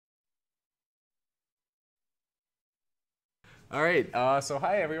All right, so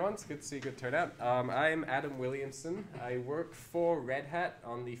hi everyone, it's good to see you, good turnout. I'm Adam Williamson. I work for Red Hat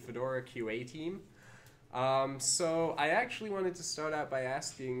on the Fedora QA team. So I actually wanted to start out by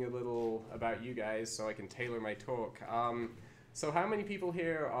asking a little about you guys so I can tailor my talk. So how many people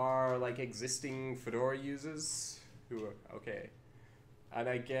here are like existing Fedora users? Okay. And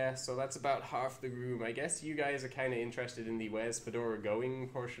I guess, so that's about half the room. I guess you guys are kind of interested in the where's Fedora going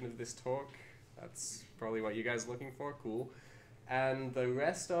portion of this talk. That's probably what you guys are looking for, cool. And the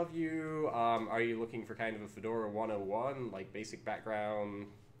rest of you, are you looking for kind of a Fedora 101, like basic background?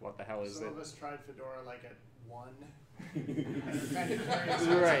 What the hell is it? Some of us tried Fedora like at 1. And we're kind of curious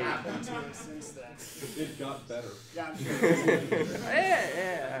what's happened to it since then. It got better. Yeah,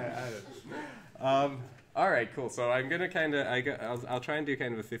 I'm sure. All right, cool. So I'm gonna kind of, I'll try and do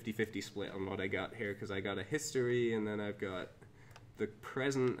kind of a 50-50 split on what I got here, because I got a history, and then I've got the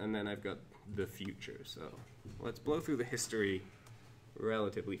present, and then I've got the future. So let's blow through the history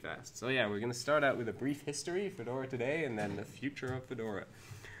relatively fast. So yeah, we're going to start out with a brief history of Fedora today, and then the future of Fedora.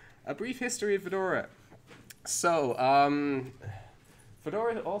 A brief history of Fedora. So,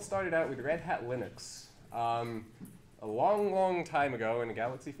 Fedora all started out with Red Hat Linux. A long, long time ago in a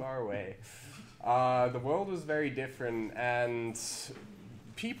galaxy far away. The world was very different, and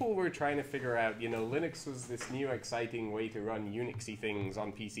people were trying to figure out, you know, Linux was this new exciting way to run Unixy things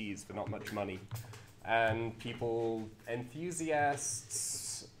on PCs for not much money. And people,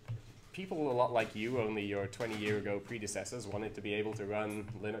 enthusiasts, people a lot like you, only your 20-year-ago predecessors, wanted to be able to run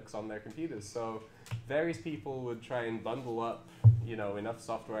Linux on their computers. So various people would try and bundle up, you know, enough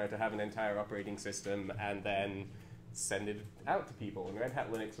software to have an entire operating system and then send it out to people. And Red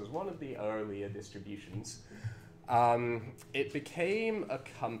Hat Linux was one of the earlier distributions. It became a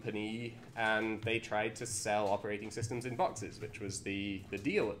company, and they tried to sell operating systems in boxes, which was the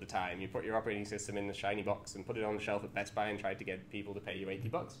deal at the time. You put your operating system in a shiny box and put it on the shelf at Best Buy and tried to get people to pay you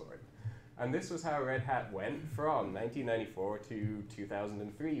 $80 for it. And this was how Red Hat went from 1994 to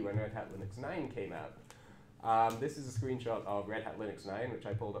 2003 when Red Hat Linux 9 came out. This is a screenshot of Red Hat Linux 9, which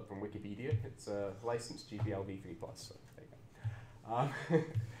I pulled up from Wikipedia. It's a licensed GPL v3+, so there you go.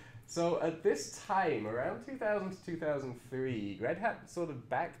 So at this time, around 2000 to 2003, Red Hat sort of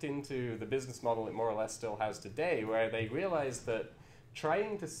backed into the business model it more or less still has today, where they realized that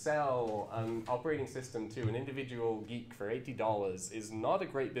trying to sell an operating system to an individual geek for $80 is not a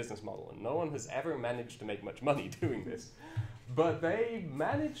great business model, and no one has ever managed to make much money doing this. But they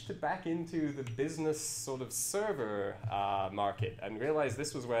managed to back into the business sort of server market and realized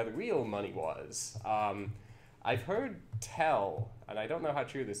this was where the real money was. I've heard tell, and I don't know how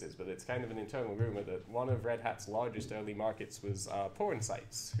true this is, but it's kind of an internal rumor that one of Red Hat's largest early markets was porn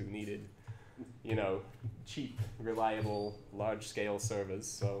sites who needed, you know, cheap, reliable, large-scale servers.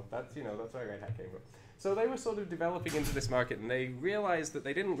 So that's, you know, that's where Red Hat came from. So they were sort of developing into this market, and they realized that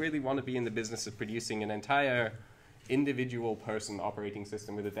they didn't really want to be in the business of producing an entire individual person operating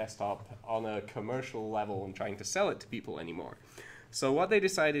system with a desktop on a commercial level and trying to sell it to people anymore. So what they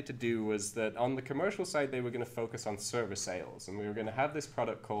decided to do was that on the commercial side, they were going to focus on server sales. And we were going to have this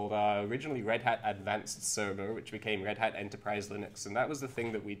product called originally Red Hat Advanced Server, which became Red Hat Enterprise Linux. And that was the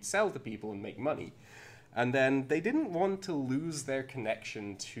thing that we'd sell to people and make money. And then they didn't want to lose their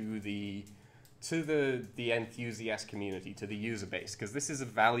connection to the enthusiast community, to the user base, because this is a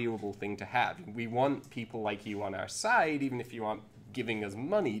valuable thing to have. We want people like you on our side, even if you aren't giving us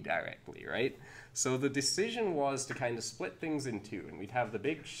money directly, right? So the decision was to kind of split things in two, and we'd have the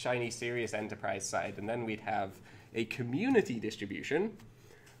big, shiny, serious enterprise side, and then we'd have a community distribution,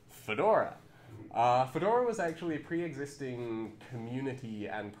 Fedora. Fedora was actually a pre-existing community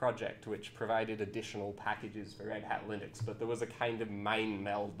and project which provided additional packages for Red Hat Linux, but there was a kind of mind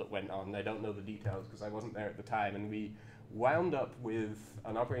meld that went on. I don't know the details because I wasn't there at the time, and we wound up with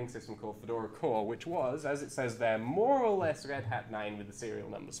an operating system called Fedora Core, which was, as it says there, more or less Red Hat 9 with the serial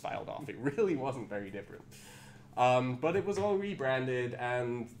numbers filed off. It really wasn't very different. But it was all rebranded,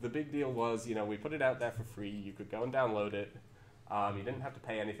 and the big deal was, you know, we put it out there for free. You could go and download it. You didn't have to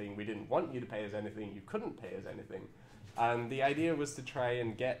pay anything. We didn't want you to pay us anything. You couldn't pay us anything. And the idea was to try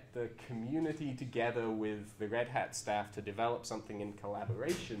and get the community together with the Red Hat staff to develop something in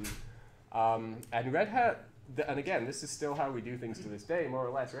collaboration. And Red Hat, and again, this is still how we do things to this day, more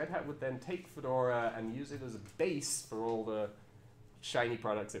or less. Red Hat would then take Fedora and use it as a base for all the shiny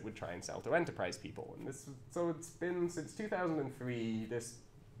products it would try and sell to enterprise people. And this, so it's been, since 2003, this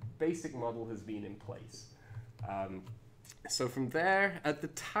basic model has been in place. So from there, at the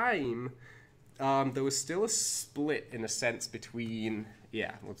time, there was still a split, in a sense, between,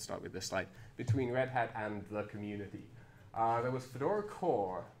 yeah, let's start with this slide, between Red Hat and the community. There was Fedora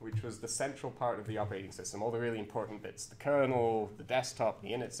Core, which was the central part of the operating system, all the really important bits, the kernel, the desktop, the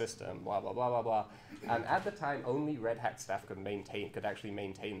init system, blah, blah, blah, blah, blah. And at the time, only Red Hat staff could actually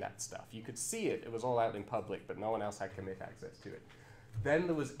maintain that stuff. You could see it, it was all out in public, but no one else had commit access to it. Then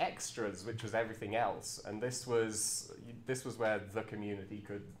there was extras, which was everything else, and this was where the community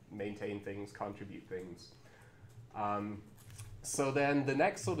could maintain things, contribute things. So then the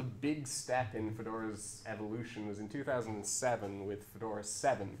next sort of big step in Fedora's evolution was in 2007 with Fedora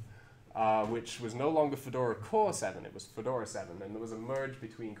 7, which was no longer Fedora Core 7, it was Fedora 7, and there was a merge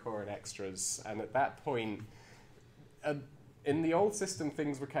between Core and Extras, and at that point, in the old system,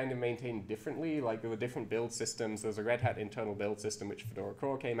 things were kind of maintained differently. Like, there were different build systems. There was a Red Hat internal build system, which Fedora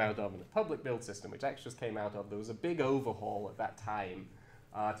Core came out of, and a public build system, which Extras came out of. There was a big overhaul at that time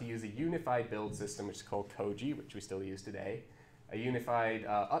to use a unified build system, which is called Koji, which we still use today. A unified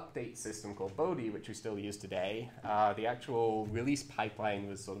update system called Bodhi, which we still use today. The actual release pipeline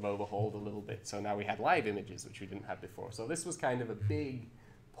was sort of overhauled a little bit, so now we had live images, which we didn't have before. So this was kind of a big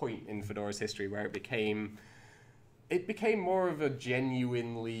point in Fedora's history where it became more of a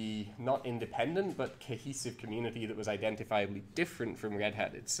genuinely, not independent, but cohesive community that was identifiably different from Red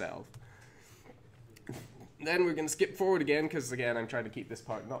Hat itself. Then we're going to skip forward again, because again, I'm trying to keep this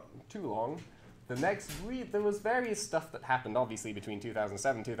part not too long. There was various stuff that happened, obviously, between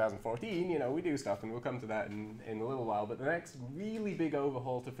 2007 2014. You know, we do stuff, and we'll come to that in a little while. But the next really big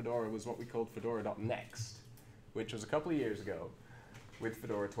overhaul to Fedora was what we called Fedora.next, which was a couple of years ago, with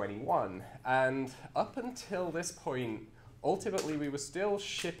Fedora 21. And up until this point, ultimately, we were still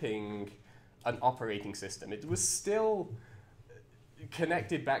shipping an operating system. It was still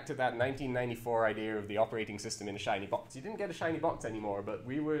connected back to that 1994 idea of the operating system in a shiny box. You didn't get a shiny box anymore, but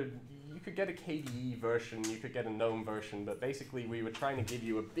you could get a KDE version, you could get a GNOME version, but basically we were trying to give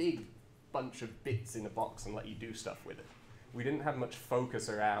you a big bunch of bits in a box and let you do stuff with it. We didn't have much focus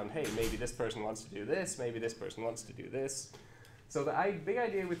around, hey, maybe this person wants to do this, maybe this person wants to do this. So the big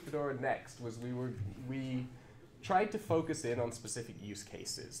idea with Fedora Next was we tried to focus in on specific use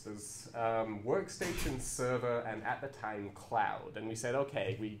cases. There's workstation, server, and at the time, cloud. And we said,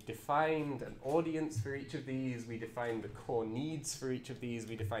 okay, we defined an audience for each of these, we defined the core needs for each of these,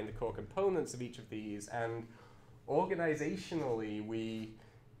 we defined the core components of each of these, and organizationally, we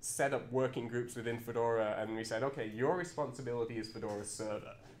set up working groups within Fedora, and we said, okay, your responsibility is Fedora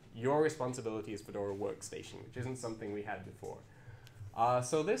server. Your responsibility is Fedora workstation, which isn't something we had before.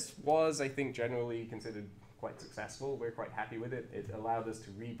 So this was, I think, generally considered quite successful. We're quite happy with it. It allowed us to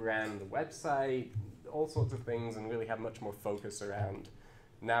rebrand the website, all sorts of things, and really have much more focus around.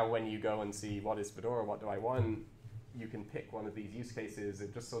 Now when you go and see what is Fedora, what do I want, you can pick one of these use cases.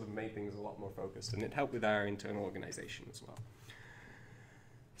 It just sort of made things a lot more focused, and it helped with our internal organization as well.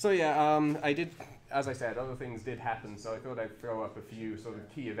 So yeah, I did, as I said, other things did happen, so I thought I'd throw up a few sort of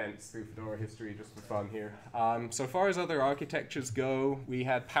key events through Fedora history just for fun here. So far as other architectures go, we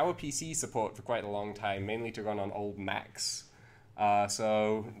had PowerPC support for quite a long time, mainly to run on old Macs.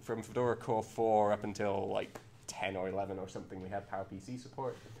 So from Fedora Core 4 up until like 10 or 11 or something, we had PowerPC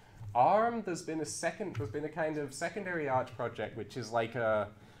support. ARM, there's been a kind of secondary Arch project, which is like a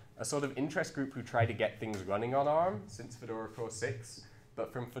sort of interest group who try to get things running on ARM since Fedora Core 6.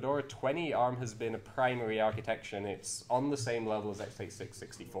 But from Fedora 20, ARM has been a primary architecture, and it's on the same level as x86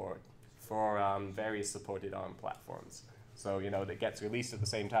 64 for various supported ARM platforms. So, you know, that gets released at the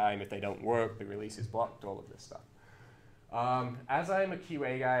same time. If they don't work, the release is blocked, all of this stuff. As I'm a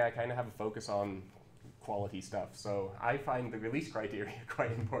QA guy, I kind of have a focus on quality stuff. So I find the release criteria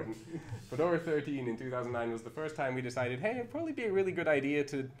quite important. Fedora 13 in 2009 was the first time we decided, hey, it'd probably be a really good idea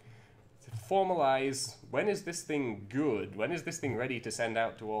to formalize, when is this thing good? When is this thing ready to send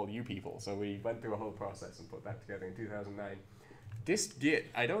out to all you people? So we went through a whole process and put that together in 2009. Dist-git,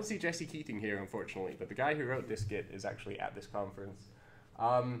 I don't see Jesse Keating here, unfortunately, but the guy who wrote Dist-git is actually at this conference.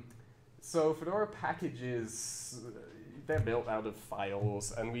 So Fedora packages, they're built out of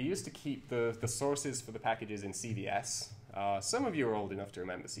files, and we used to keep the sources for the packages in CVS. Some of you are old enough to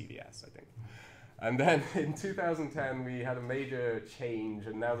remember CVS, I think. And then in 2010, we had a major change,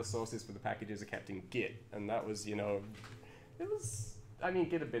 and now the sources for the packages are kept in Git. And that was, you know, I mean,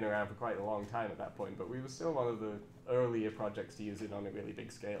 Git had been around for quite a long time at that point, but we were still one of the earlier projects to use it on a really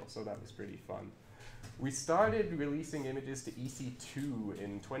big scale, so that was pretty fun. We started releasing images to EC2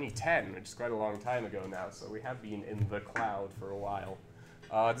 in 2010, which is quite a long time ago now, so we have been in the cloud for a while.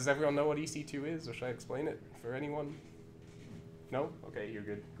 Does everyone know what EC2 is, or should I explain it for anyone? No? Okay, you're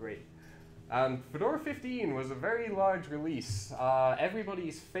good. Great. And Fedora 15 was a very large release.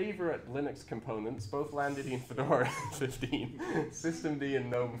 Everybody's favorite Linux components both landed in Fedora 15, Systemd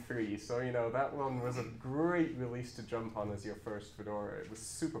and GNOME 3. So, you know, that one was a great release to jump on as your first Fedora. It was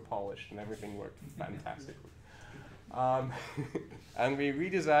super polished and everything worked fantastically. And we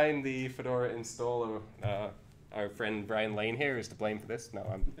redesigned the Fedora installer. Our friend Brian Lane here is to blame for this. No,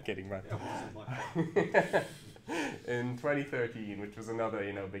 I'm kidding, right? In 2013, which was another,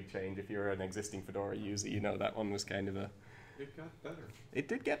 you know, big change. If you're an existing Fedora user, you know that one was kind of a... It got better. It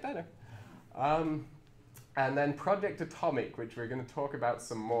did get better. And then Project Atomic, which we're going to talk about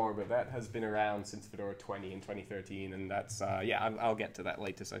some more, but that has been around since Fedora 20 in 2013, and that's, yeah, I'll get to that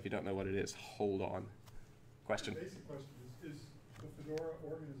later, so if you don't know what it is, hold on. Question? The basic question is the Fedora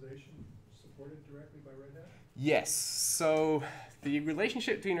organization supported directly by Red Hat? Yes, so the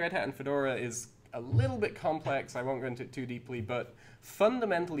relationship between Red Hat and Fedora is a little bit complex. I won't go into it too deeply, but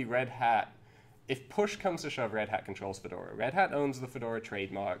fundamentally Red Hat, if push comes to shove, Red Hat controls Fedora. Red Hat owns the Fedora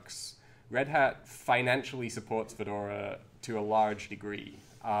trademarks. Red Hat financially supports Fedora to a large degree.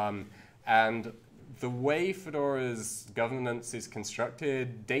 And the way Fedora's governance is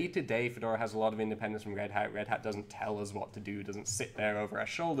constructed, day-to-day Fedora has a lot of independence from Red Hat. Red Hat doesn't tell us what to do, doesn't sit there over our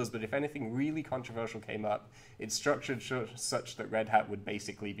shoulders, but if anything really controversial came up, it's structured such that Red Hat would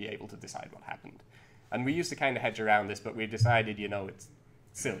basically be able to decide what happened. And we used to kind of hedge around this, but we decided, you know, it's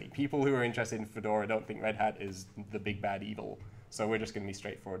silly. People who are interested in Fedora don't think Red Hat is the big bad evil, so we're just going to be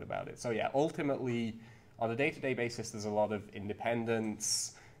straightforward about it. So yeah, ultimately, on a day-to-day basis, there's a lot of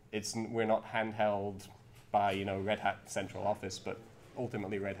independence. We're not handheld by, you know, Red Hat central office, but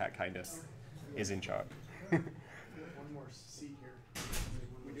ultimately Red Hat kind of is in charge. One more seat here.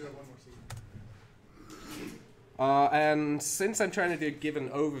 We do have one more seat. And since I'm trying to give an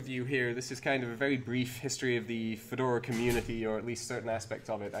overview here, this is kind of a very brief history of the Fedora community, or at least certain aspects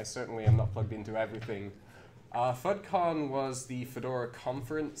of it. I certainly am not plugged into everything. FudCon was the Fedora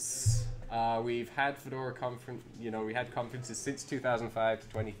conference. We've had Fedora conference, you know, we had conferences since 2005 to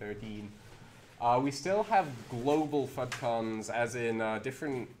 2013. We still have global FudCons, as in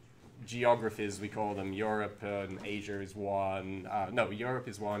different geographies, we call them. Europe and Asia is one. No, Europe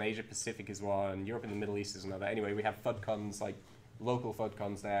is one, Asia Pacific is one, Europe and the Middle East is another. Anyway, we have FudCons, like local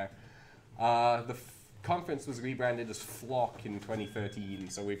FudCons there. The conference was rebranded as Flock in 2013,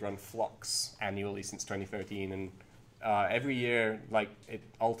 so we've run Flocks annually since 2013, and every year, like, it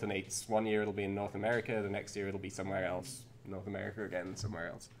alternates. One year it'll be in North America, the next year it'll be somewhere else. North America again, somewhere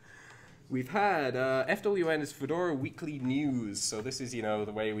else. We've had, FWN is Fedora Weekly News, so this is, you know,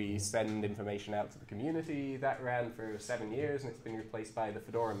 the way we send information out to the community. That ran for 7 years, and it's been replaced by the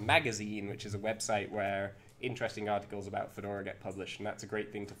Fedora Magazine, which is a website where interesting articles about Fedora get published, and that's a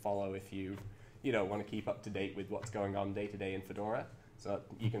great thing to follow if you know, want to keep up to date with what's going on day to day in Fedora. So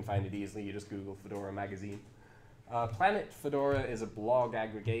you can find it easily, you just Google Fedora Magazine. Planet Fedora is a blog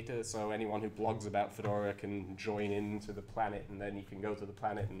aggregator, so anyone who blogs about Fedora can join into the Planet, and then you can go to the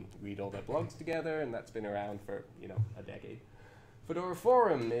Planet and read all their blogs together, and that's been around for, you know, a decade. Fedora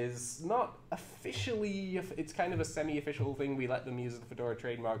Forum is not officially, it's kind of a semi-official thing. We let them use the Fedora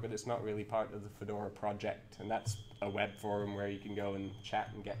trademark, but it's not really part of the Fedora project, and that's a web forum where you can go and chat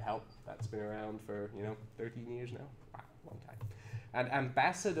and get help. That's been around for, you know, 13 years now. Wow, long time. And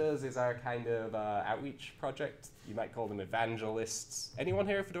Ambassadors is our kind of outreach project. You might call them evangelists. Anyone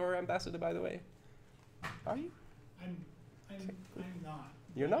here a Fedora ambassador, by the way? Are you? I'm not.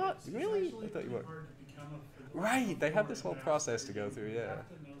 You're not? It's really? actually I thought you were. hard to become a Fedora Right, they have this whole ambassador. process to go through, yeah. You have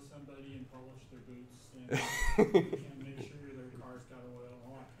to know somebody and polish their boots and make sure their car's got oil and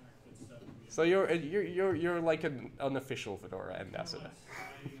all that kind of good stuff. So you're like an unofficial Fedora ambassador.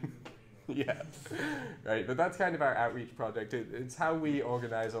 Yeah, right, but that's kind of our outreach project. It's how we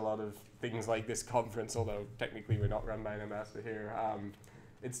organize a lot of things like this conference, although technically we're not run by an ambassador here.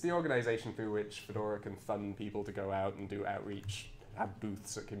 It's the organization through which Fedora can fund people to go out and do outreach, have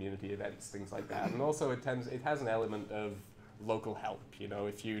booths at community events, things like that. And also it has an element of local help. You know,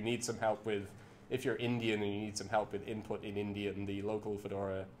 if you need some help with, if you're Indian and you need some help with input in Indian, the local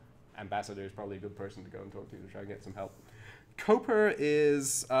Fedora ambassador is probably a good person to go and talk to try and get some help. Coper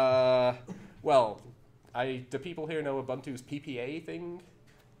is, well, do people here know Ubuntu's PPA thing?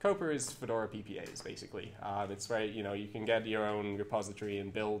 Coper is Fedora PPAs, basically. It's where, you know, you can get your own repository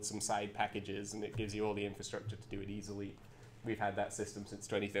and build some side packages, and it gives you all the infrastructure to do it easily. We've had that system since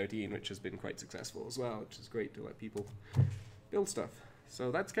 2013, which has been quite successful as well, which is great to let people build stuff.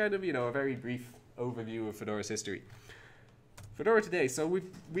 So that's kind of, you know, a very brief overview of Fedora's history. Fedora today. So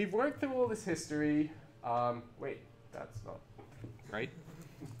we've worked through all this history. Wait, that's not right.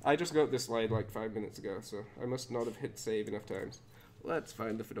 I just got this slide like 5 minutes ago, so I must not have hit save enough times. let's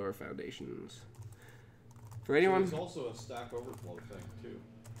find the Fedora foundations. For anyone, there's also a Stack Overflow thing too.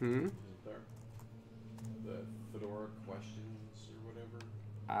 Isn't there? The Fedora questions or whatever.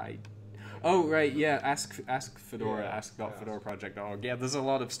 Oh right, yeah. Ask Fedora. Yeah, ask.fedoraproject.org. Yeah, there's a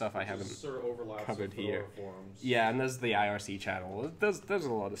lot of stuff I haven't sort of overlaps covered with Fedora here. forums. Yeah, and there's the IRC channel. There's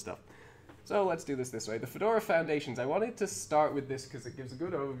a lot of stuff. So let's do this way. The Fedora foundations. I wanted to start with this because it gives a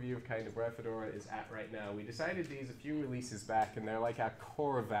good overview of kind of where Fedora is at right now. We decided these a few releases back, and they're like our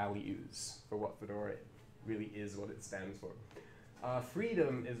core values for what Fedora really is, what it stands for.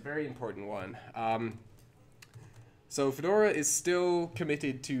 Freedom is a very important one. So Fedora is still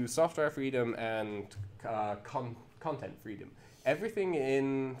committed to software freedom and content freedom. Everything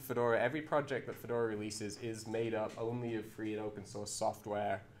in Fedora, every project that Fedora releases is made up only of free and open source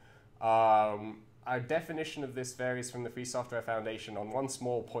software. Our definition of this varies from the Free Software Foundation on one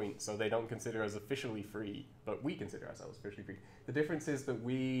small point, so they don't consider us officially free, but we consider ourselves officially free. The difference is that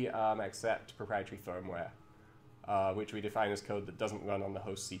we accept proprietary firmware, which we define as code that doesn't run on the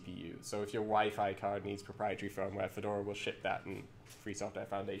host CPU. So if your Wi-Fi card needs proprietary firmware, Fedora will ship that, and Free Software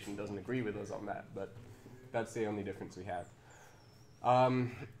Foundation doesn't agree with us on that, but that's the only difference we have.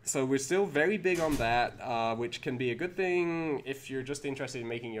 So we're still very big on that, which can be a good thing if you're just interested in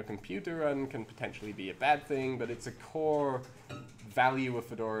making your computer run, can potentially be a bad thing, but it's a core value of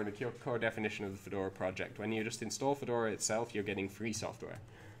Fedora and a core definition of the Fedora project. When you just install Fedora itself, you're getting free software.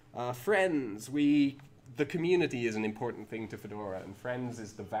 Friends, the community is an important thing to Fedora, and Friends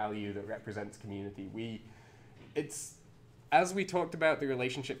is the value that represents community. As we talked about the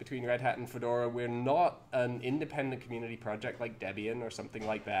relationship between Red Hat and Fedora, we're not an independent community project like Debian or something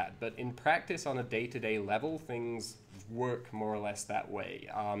like that. But in practice, on a day-to-day level, things work more or less that way.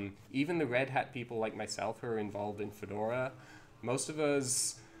 Even the Red Hat people like myself who are involved in Fedora, most of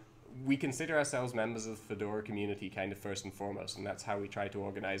us, we consider ourselves members of the Fedora community kind of first and foremost, and that's how we try to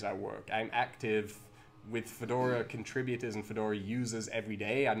organize our work. I'm active with Fedora contributors and Fedora users every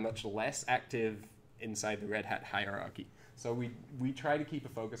day. I'm much less active inside the Red Hat hierarchy. So we try to keep a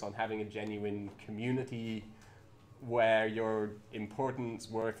focus on having a genuine community where your importance,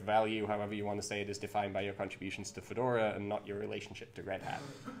 worth, value, however you want to say it, is defined by your contributions to Fedora and not your relationship to Red Hat.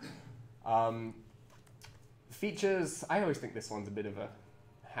 Features, I always think this one's a bit of a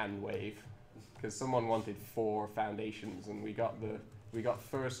hand wave because someone wanted 4 foundations and we got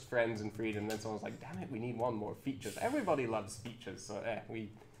first, friends, and freedom, and then someone was like, damn it, we need one more features. Everybody loves features, so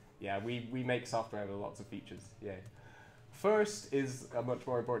we make software with lots of features, yeah. First is a much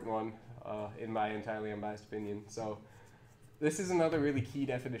more important one, in my entirely unbiased opinion. So this is another really key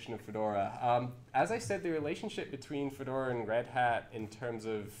definition of Fedora. As I said, the relationship between Fedora and Red Hat in terms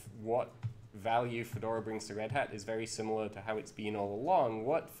of what value Fedora brings to Red Hat is very similar to how it's been all along.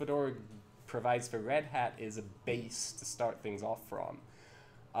 What Fedora provides for Red Hat is a base to start things off from.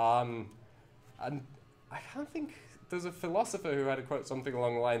 And I can't think, there's a philosopher who had a quote something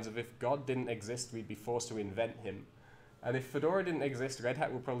along the lines of, if God didn't exist, we'd be forced to invent him. And if Fedora didn't exist, Red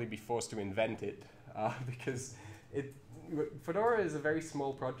Hat would probably be forced to invent it, because Fedora is a very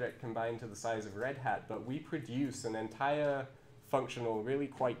small project combined to the size of Red Hat, but we produce an entire functional, really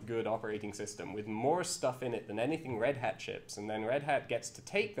quite good operating system with more stuff in it than anything Red Hat ships, and then Red Hat gets to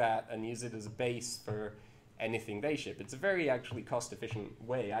take that and use it as a base for anything they ship. It's a very actually cost-efficient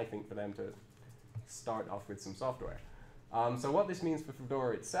way, I think, for them to start off with some software. So what this means for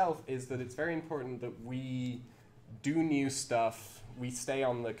Fedora itself is that it's very important that we do new stuff, we stay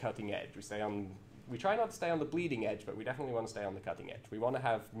on the cutting edge, we try not to stay on the bleeding edge, but we definitely want to stay on the cutting edge. We want to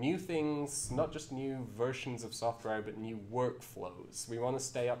have new things, not just new versions of software, but new workflows. We want to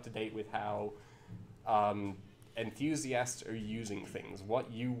stay up to date with how enthusiasts are using things. What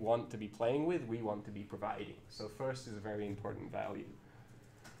you want to be playing with, we want to be providing. So first is a very important value.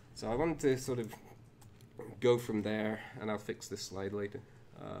 So I wanted to sort of go from there, and I'll fix this slide later,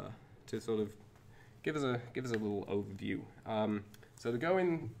 to sort of give us a little overview. So to go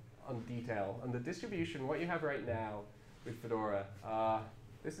in on detail, on the distribution, what you have right now with Fedora,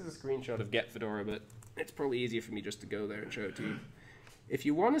 this is a screenshot of Get Fedora, but it's probably easier for me just to go there and show it to you. If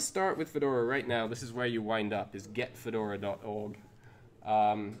you want to start with Fedora right now, this is where you wind up, is getfedora.org.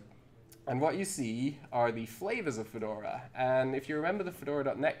 And what you see are the flavors of Fedora. And if you remember the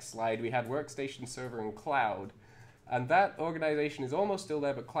Fedora.next slide, we had workstation, server, and cloud. And that organization is almost still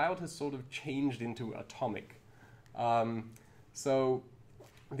there, but cloud has sort of changed into atomic. So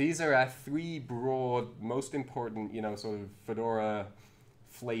these are our 3 broad, most important, sort of Fedora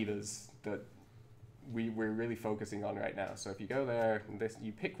flavors that we're really focusing on right now. So if you go there,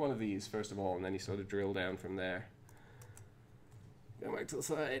 you pick one of these, first of all, and then you sort of drill down from there. Go back to the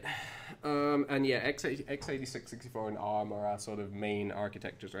side. And yeah, x86, 64, and ARM are our sort of main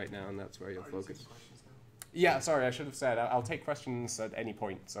architectures right now, and that's where you'll focus. Yeah, sorry, I should have said, I'll take questions at any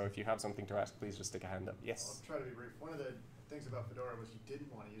point, so if you have something to ask, please just stick a hand up. Yes? I'll try to be brief. One of the things about Fedora was you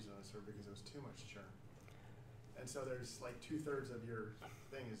didn't want to use it on a server because it was too much churn. And so there's like 2/3 of your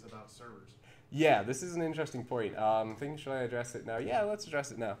thing is about servers. Yeah, this is an interesting point. Should I address it now? Yeah, let's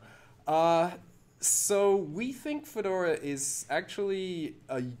address it now. So we think Fedora is actually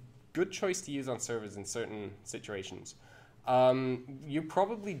a good choice to use on servers in certain situations. You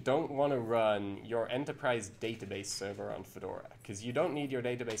probably don't want to run your enterprise database server on Fedora because you don't need your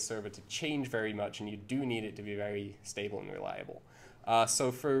database server to change very much, and you do need it to be very stable and reliable.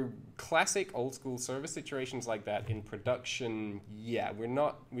 So for classic old school server situations like that in production, yeah,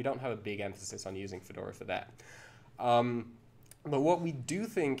 we don't have a big emphasis on using Fedora for that. But what we do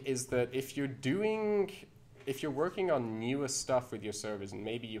think is that if you're working on newer stuff with your servers, and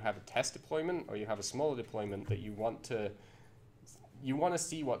maybe you have a test deployment or you have a smaller deployment that you want to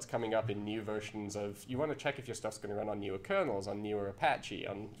see what's coming up in new versions of, you want to check if your stuff's going to run on newer kernels, on newer Apache,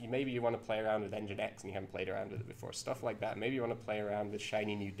 maybe you want to play around with Nginx and you haven't played around with it before, stuff like that. Maybe you want to play around with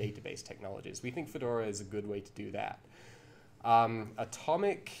shiny new database technologies. We think Fedora is a good way to do that.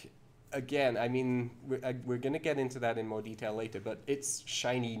 Atomic, again, I mean, we're going to get into that in more detail later, but it's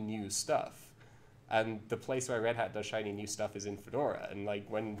shiny new stuff. And the place where Red Hat does shiny new stuff is in Fedora. And like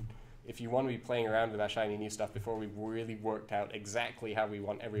if you want to be playing around with that shiny new stuff before we've really worked out exactly how we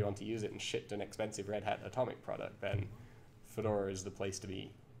want everyone to use it and shipped an expensive Red Hat Atomic product, then Fedora is the place to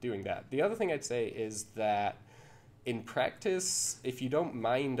be doing that. The other thing I'd say is that in practice, if you don't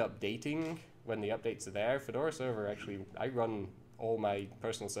mind updating when the updates are there, Fedora server actually, I run all my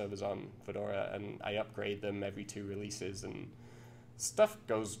personal servers on Fedora and I upgrade them every 2 releases, and stuff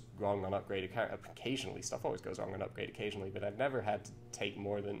goes wrong on upgrade occasionally. Stuff always goes wrong on upgrade occasionally, but I've never had to take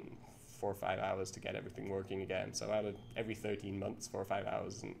more than 4 or 5 hours to get everything working again. So out of every 13 months, 4 or 5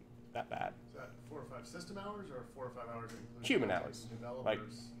 hours isn't that bad. Is that 4 or 5 system hours or 4 or 5 hours including human hours?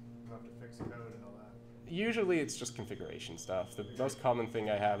 Developers who have to fix the code and all that. Usually it's just configuration stuff. The most common thing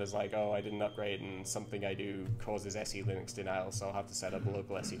I have is like, oh, I didn't upgrade and something I do causes SE Linux denial, so I'll have to set up a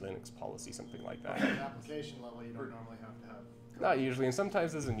local SE Linux policy, something like that. At an application level, you don't normally have to have code. Not usually, and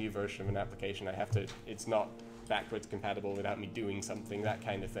sometimes there's a new version of an application it's not backwards compatible without me doing something, that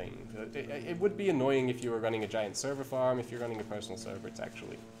kind of thing. It would be annoying if you were running a giant server farm. If you're running a personal server, it's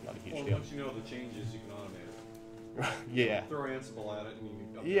actually not a huge deal. Once you know the changes, you can automate it. Yeah. Throw Ansible at it and you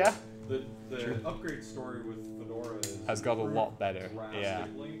can Yeah. The upgrade story with Fedora has got a lot better. Yeah.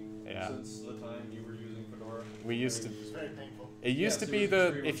 Since the time you were using Fedora. We used to. It's very painful. It used to be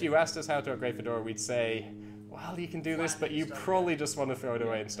that if you asked us how to upgrade Fedora, we'd say, well, you can do this, but you probably just want to throw it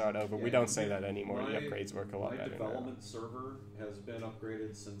away and start over. We don't say that anymore. The upgrades work a lot better now. My development server has been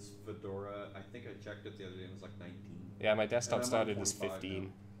upgraded since Fedora. I think I checked it the other day. It was like 19. Yeah, my desktop started as 15. Now.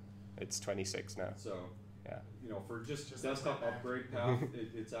 It's 26 now. So, yeah, for just desktop upgrade path,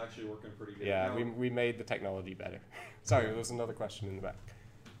 it's actually working pretty good. Yeah, we made the technology better. Sorry, there was another question in the back.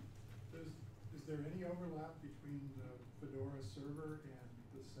 Is there any overlap between the Fedora server and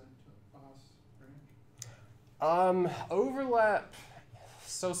the CentOS branch? Overlap.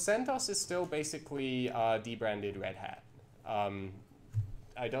 So CentOS is still basically debranded Red Hat.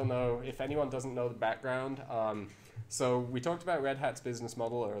 I don't know if anyone doesn't know the background. So we talked about Red Hat's business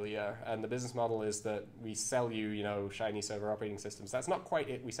model earlier, and the business model is that we sell you, shiny server operating systems. That's not quite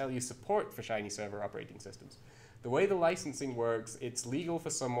it. We sell you support for shiny server operating systems. The way the licensing works, it's legal for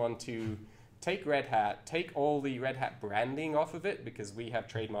someone to take Red Hat, take all the Red Hat branding off of it, because we have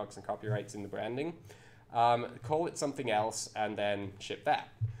trademarks and copyrights in the branding, call it something else, and then ship that.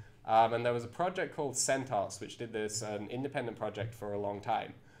 And there was a project called CentOS, which did this, an independent project for a long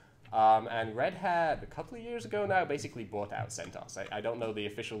time. And Red Hat, a couple of years ago now, basically bought out CentOS. I don't know the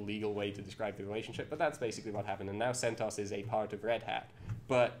official legal way to describe the relationship, but that's basically what happened. And now CentOS is a part of Red Hat.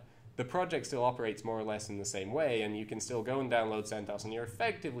 But the project still operates more or less in the same way, and you can still go and download CentOS, and you're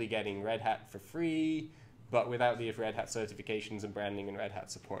effectively getting Red Hat for free, but without the Red Hat certifications and branding and Red Hat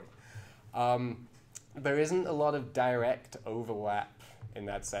support. There isn't a lot of direct overlap in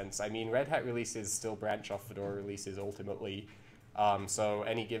that sense. I mean, Red Hat releases still branch off Fedora releases ultimately. So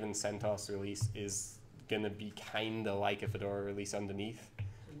any given CentOS release is going to be kind of like a Fedora release underneath. So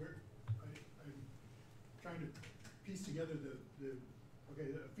I'm trying to piece together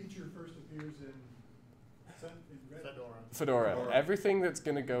a feature first appears in Fedora. Everything that's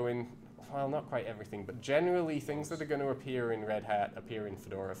going to go in, well, not quite everything, but generally things that are going to appear in Red Hat appear in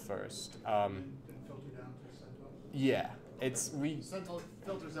Fedora first. and filter down to CentOS? Yeah. CentOS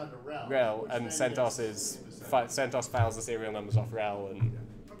filters out to RHEL. RHEL, and CentOS is CentOS files the serial numbers off RHEL,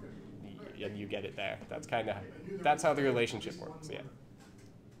 and you get it there. That's how the relationship works. Yeah.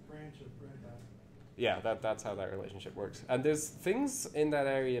 Branch of Red Hat. Yeah, that's how that relationship works. And there's things in that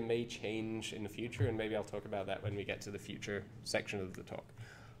area may change in the future, and maybe I'll talk about that when we get to the future section of the talk.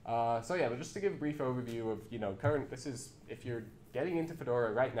 So yeah, but just to give a brief overview of, if you're getting into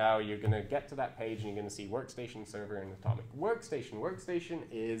Fedora right now, you're going to get to that page and you're going to see Workstation, Server, and Atomic. Workstation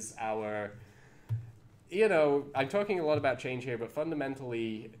is our, I'm talking a lot about change here, but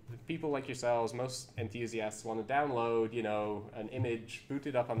fundamentally, people like yourselves, most enthusiasts want to download, an image, boot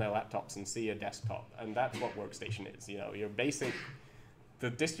it up on their laptops and see a desktop. And that's what Workstation is, your basic, the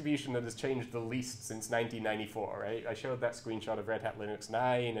distribution that has changed the least since 1994, right? I showed that screenshot of Red Hat Linux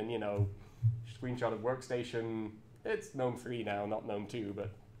 9 and, screenshot of Workstation. It's GNOME 3 now, not GNOME 2,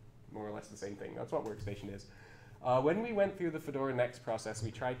 but more or less the same thing. That's what Workstation is. When we went through the Fedora Next process, we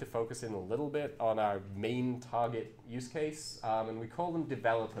tried to focus in a little bit on our main target use case, and we call them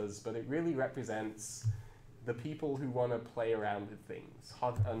developers, but it really represents the people who want to play around with things.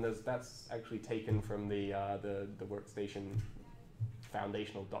 And that's actually taken from the Workstation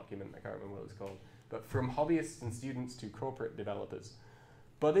foundational document. I can't remember what it was called. But from hobbyists and students to corporate developers.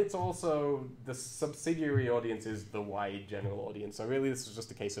 But it's also, the subsidiary audience is the wide general audience. So really this is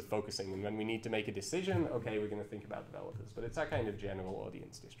just a case of focusing. And when we need to make a decision, okay, we're going to think about developers. But it's that kind of general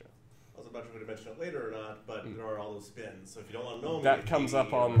audience distro. I was about to mention it later or not, but there are all those spins. So if you don't want to know that comes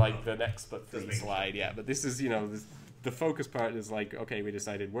up on like the next but 3 slide, yeah. But this is, the focus part is like, okay, we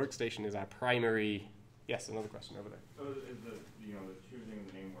decided Workstation is our primary. Yes, another question over there. So is the choosing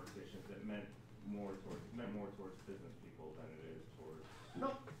the name Workstation, is it meant more towards business people than it is towards?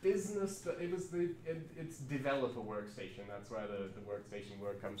 Not business, but it's developer workstation. That's where the workstation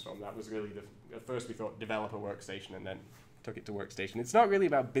word comes from. That was really at first we thought developer workstation and then took it to workstation. It's not really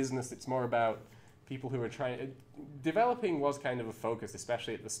about business, it's more about people who are developing was kind of a focus,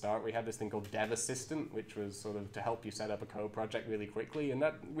 especially at the start. We had this thing called Dev Assistant, which was sort of to help you set up a code project really quickly, and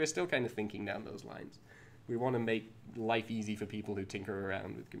that we're still kind of thinking down those lines. We want to make life easy for people who tinker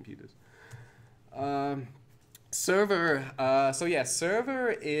around with computers. Server.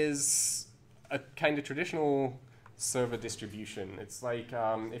 Server is a kind of traditional server distribution. It's like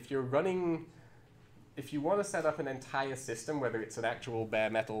if you want to set up an entire system, whether it's an actual bare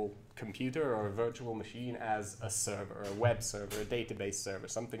metal computer or a virtual machine as a server, a web server, a database server,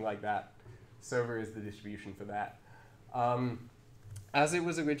 something like that, server is the distribution for that. As it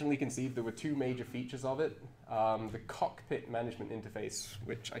was originally conceived, there were 2 major features of it. The cockpit management interface,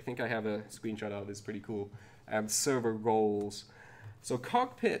 which I think I have a screenshot of, is pretty cool, and server roles. So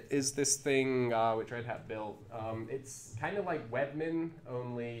cockpit is this thing which Red Hat built. It's kind of like Webmin,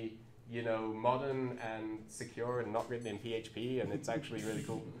 only modern and secure and not written in PHP, and it's actually really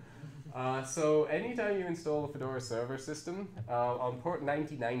cool. So anytime you install a Fedora server system on port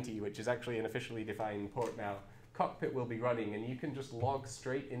 9090, which is actually an officially defined port now, Cockpit will be running, and you can just log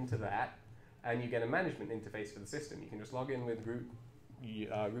straight into that, and you get a management interface for the system. You can just log in with root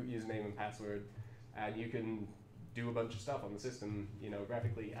username and password, and you can do a bunch of stuff on the system,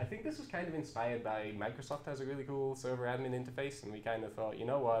 graphically. I think this was kind of inspired by Microsoft has a really cool server admin interface, and we kind of thought, you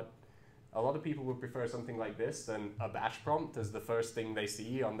know what? A lot of people would prefer something like this than a bash prompt as the first thing they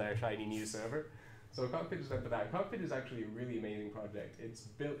see on their shiny new server. So Cockpit is went for that. Cockpit is actually a really amazing project. It's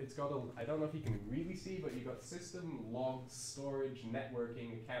got I don't know if you can really see, but you've got system, logs, storage,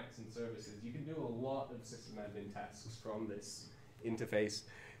 networking, accounts, and services. You can do a lot of system admin tasks from this interface.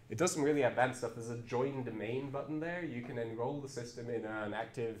 It does some really advanced stuff. There's a join domain button there. You can enroll the system in an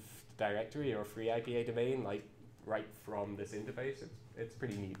Active Directory or free IPA domain, like right from this interface. It's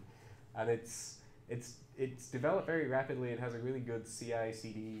pretty neat. And it's developed very rapidly. It has a really good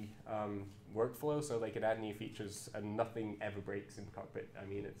CI/CD workflow, so they can add new features, and nothing ever breaks in Cockpit. I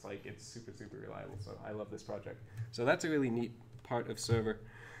mean, it's super, super reliable. So I love this project. So that's a really neat part of server.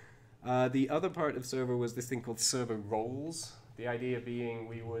 The other part of server was this thing called server roles. The idea being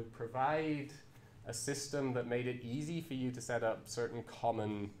we would provide a system that made it easy for you to set up certain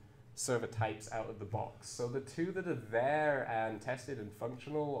common server types out of the box. So the 2 that are there and tested and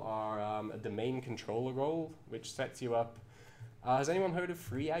functional are a domain controller role, which sets you up. Has anyone heard of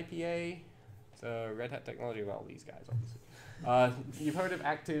free IPA? It's a Red Hat technology. Well, these guys, obviously. You've heard of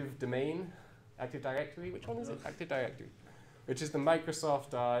Active Directory? Which one is it? Active Directory, which is the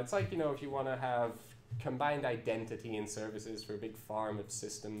Microsoft. It's like, if you want to have combined identity and services for a big farm of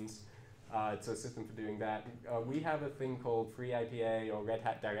systems. It's a system for doing that. We have a thing called Free IPA or Red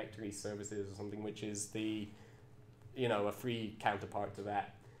Hat Directory Services or something, which is a free counterpart to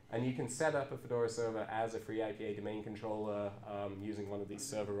that. And you can set up a Fedora server as a free IPA domain controller using one of these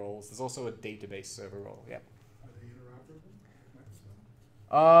server roles. There's also a database server role. Yeah. Are they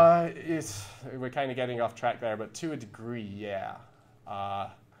interoperable? We're kind of getting off track there, but to a degree, yeah.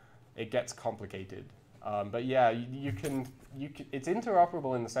 It gets complicated. But yeah, you can, it's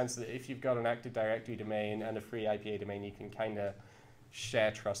interoperable in the sense that if you've got an Active Directory domain and a free IPA domain, you can kind of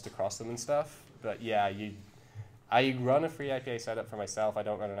share trust across them and stuff. But yeah, I run a free IPA setup for myself. I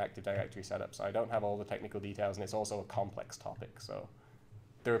don't run an Active Directory setup, so I don't have all the technical details, and it's also a complex topic. So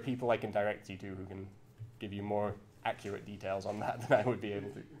there are people I can direct you to who can give you more accurate details on that than I would be able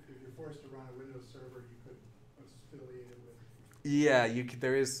to. If you're forced to run a Windows server, you could affiliate it with. Yeah,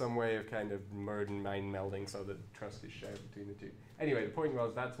 there is some way of kind of mind melding so that trust is shared between the two. Anyway, the point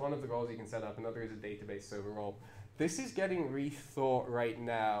was that's one of the roles you can set up. Another is a database server role. This is getting rethought right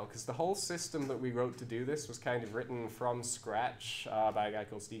now because the whole system that we wrote to do this was kind of written from scratch by a guy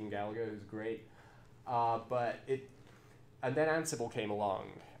called Stephen Gallagher, who's great. And then Ansible came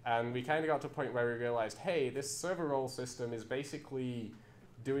along, and we kind of got to a point where we realized, hey, this server role system is basically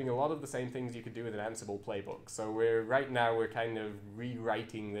doing a lot of the same things you could do with an Ansible playbook. So right now we're kind of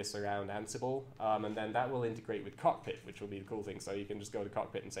rewriting this around Ansible, and then that will integrate with Cockpit, which will be the cool thing. So you can just go to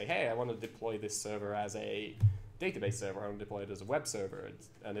Cockpit and say, hey, I want to deploy this server as a database server. I want to deploy it as a web server,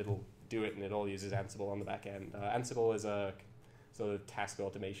 and it'll do it, and it all uses Ansible on the back end. Ansible is a sort of task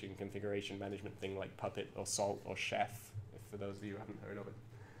automation configuration management thing like Puppet or Salt or Chef, for those of you who haven't heard of it.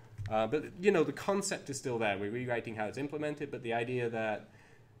 But you know, the concept is still there. We're rewriting how it's implemented, but the idea that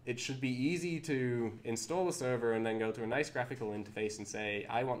it should be easy to install a server and then go to a nice graphical interface and say,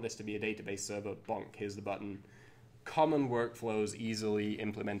 I want this to be a database server, bonk, here's the button. Common workflows easily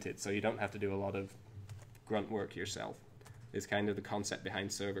implemented, so you don't have to do a lot of grunt work yourself, is kind of the concept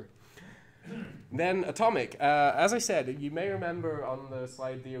behind server. Then Atomic. As I said, you may remember on the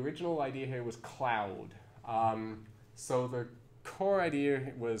slide, the original idea here was cloud. So the core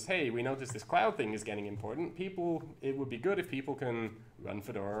idea was, hey, we noticed this cloud thing is getting important. It would be good if people can run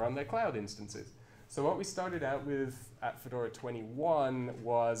Fedora on their cloud instances. So what we started out with at Fedora 21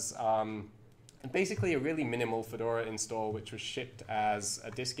 was basically a really minimal Fedora install, which was shipped as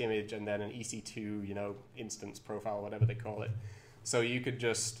a disk image and then an EC2, instance profile, whatever they call it. So you could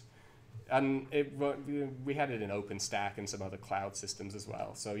just, and we had it in OpenStack and some other cloud systems as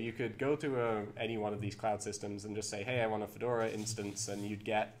well. So you could go to any one of these cloud systems and just say, hey, I want a Fedora instance, and you'd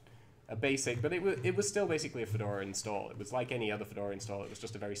get a basic, but it was still basically a Fedora install. It was like any other Fedora install. It was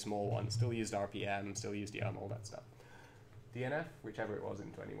just a very small one. Still used RPM, still used Yum, all that stuff. DNF, whichever it was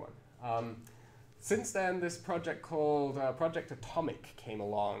in 21. Since then, this project called Project Atomic came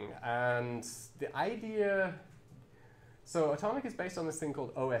along, and the idea, so Atomic is based on this thing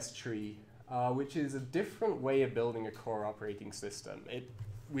called OS Tree, which is a different way of building a core operating system.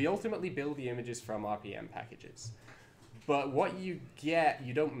 We ultimately build the images from RPM packages. But what you get,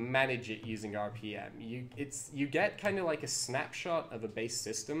 you don't manage it using RPM. You get kind of like a snapshot of a base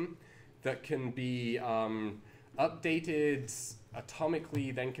system that can be updated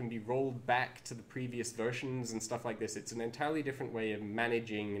atomically, then can be rolled back to the previous versions and stuff like this. It's an entirely different way of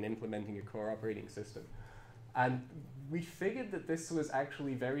managing and implementing a core operating system. And we figured that this was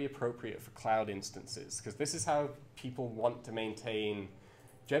actually very appropriate for cloud instances, because this is how people want to maintain.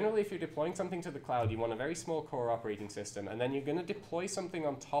 Generally, if you're deploying something to the cloud, you want a very small core operating system, and then you're going to deploy something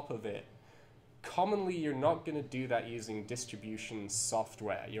on top of it. Commonly, you're not going to do that using distribution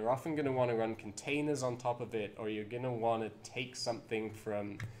software. You're often going to want to run containers on top of it, or you're going to want to take something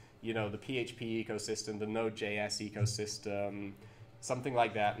from, the PHP ecosystem, the Node.js ecosystem, something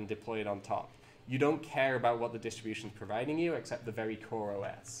like that, and deploy it on top. You don't care about what the distribution is providing you, except the very core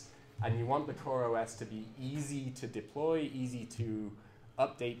OS. And you want the core OS to be easy to deploy, easy to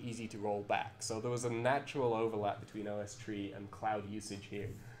update, easy to roll back. So there was a natural overlap between OS Tree and cloud usage here.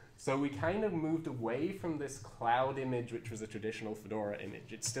 So we kind of moved away from this cloud image, which was a traditional Fedora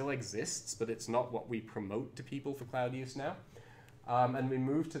image. It still exists, but it's not what we promote to people for cloud use now. And we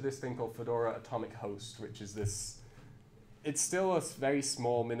moved to this thing called Fedora Atomic Host, which is this, it's still a very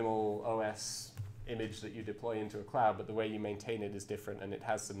small, minimal OS image that you deploy into a cloud, but the way you maintain it is different, and it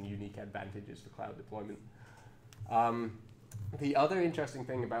has some unique advantages for cloud deployment. The other interesting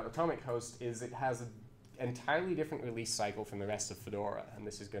thing about Atomic Host is it has an entirely different release cycle from the rest of Fedora, and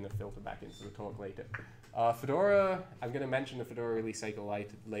this is going to filter back into the talk later. Fedora, I'm going to mention the Fedora release cycle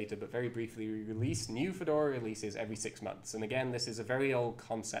later, but very briefly, we release new Fedora releases every 6 months. And again, this is a very old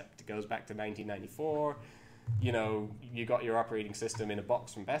concept. It goes back to 1994. You got your operating system in a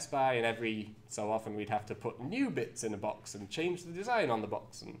box from Best Buy, and every so often we'd have to put new bits in a box and change the design on the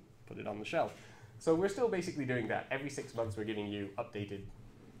box and put it on the shelf. So we're still basically doing that. Every 6 months we're giving you updated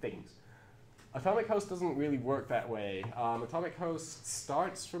things. Atomic Host doesn't really work that way. Atomic Host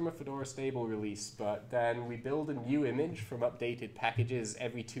starts from a Fedora stable release, but then we build a new image from updated packages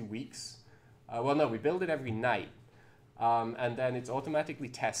every 2 weeks. Well, no, we build it every night. And then it's automatically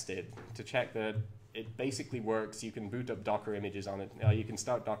tested to check that it basically works. You can boot up Docker images on it. You can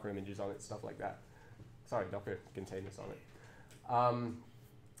start Docker images on it, stuff like that. Sorry, Docker containers on it.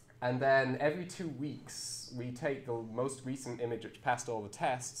 And then every 2 weeks, we take the most recent image which passed all the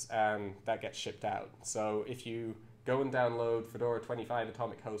tests, and that gets shipped out. So if you go and download Fedora 25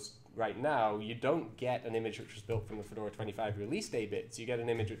 Atomic Host right now, you don't get an image which was built from the Fedora 25 release day bits. You get an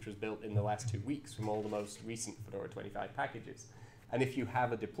image which was built in the last 2 weeks from all the most recent Fedora 25 packages. And if you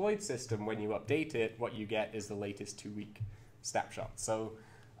have a deployed system, when you update it, what you get is the latest 2-week snapshot. So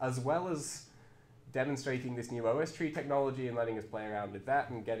as well as demonstrating this new OS tree technology and letting us play around with that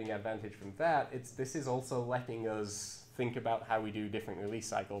and getting advantage from that, this is also letting us think about how we do different release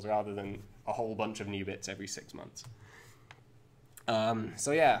cycles rather than a whole bunch of new bits every 6 months.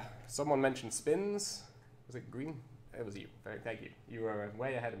 So yeah, someone mentioned spins. Was it Green? It was you. Thank you. You were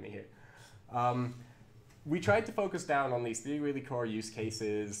way ahead of me here. We tried to focus down on these 3 really core use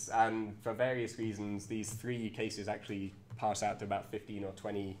cases, and for various reasons, these 3 cases actually parse out to about 15 or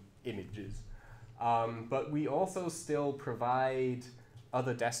 20 images. But we also still provide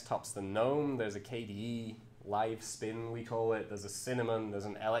other desktops than GNOME. There's a KDE live spin, we call it. There's a Cinnamon, there's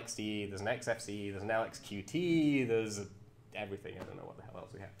an LXD, there's an XFC, there's an LXQT, there's everything. I don't know what the hell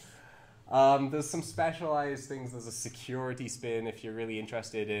else we have. There's some specialized things. There's a security spin if you're really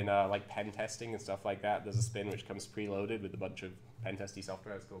interested in like pen testing and stuff like that. There's a spin which comes preloaded with a bunch of pen testy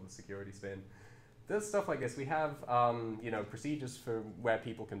software. It's called the security spin. There's stuff like this. We have procedures for where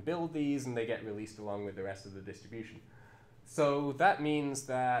people can build these, and they get released along with the rest of the distribution. So that means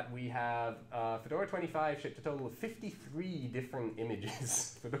that we have Fedora 25 shipped a total of 53 different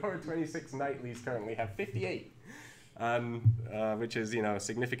images. Fedora 26 nightlies currently have 58, which is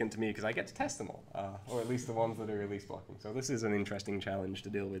significant to me because I get to test them all, or at least the ones that are release blocking. So this is an interesting challenge to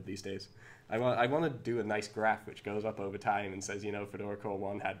deal with these days. I want to do a nice graph which goes up over time and says, Fedora Core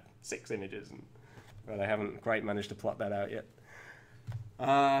 1 had 6 images, but I haven't quite managed to plot that out yet.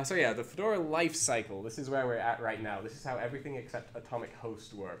 So yeah, the Fedora life cycle. This is where we're at right now. This is how everything except Atomic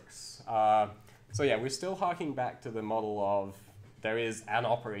Host works. So yeah, we're still harking back to the model of there is an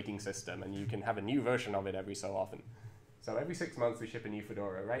operating system, and you can have a new version of it every so often. So every 6 months we ship a new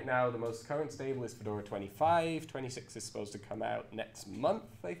Fedora. Right now, the most current stable is Fedora 25. 26 is supposed to come out next month,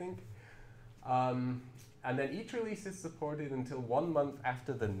 I think. And then each release is supported until 1 month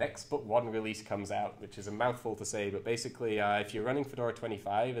after the next but one release comes out, which is a mouthful to say, but basically if you're running Fedora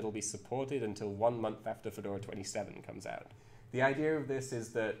 25, it'll be supported until 1 month after Fedora 27 comes out. The idea of this is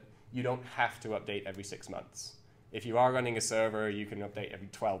that you don't have to update every 6 months. If you are running a server, you can update every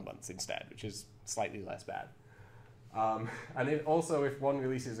 12 months instead, which is slightly less bad. And also, if one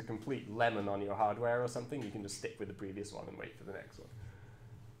releases a complete lemon on your hardware or something, you can just stick with the previous one and wait for the next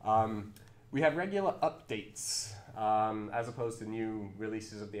one. We have regular updates, as opposed to new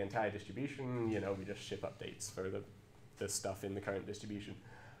releases of the entire distribution. We just ship updates for the stuff in the current distribution.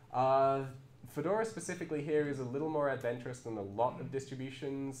 Fedora specifically here is a little more adventurous than a lot of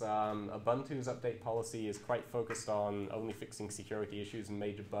distributions. Ubuntu's update policy is quite focused on only fixing security issues and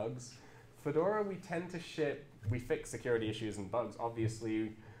major bugs. Fedora, we tend to we fix security issues and bugs,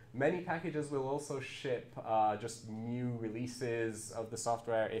 obviously. Many packages will also ship just new releases of the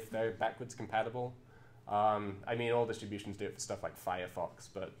software if they're backwards compatible. I mean, all distributions do it for stuff like Firefox,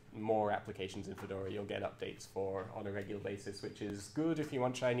 but more applications in Fedora you'll get updates for on a regular basis, which is good if you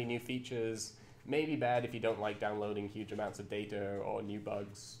want shiny new features, maybe bad if you don't like downloading huge amounts of data or new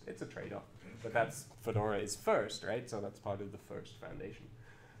bugs. It's a trade-off. But that's Fedora is first, right? So that's part of the first foundation.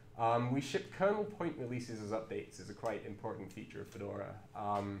 We ship kernel point releases as updates is a quite important feature of Fedora.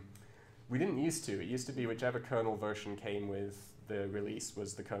 We didn't used to. It used to be whichever kernel version came with the release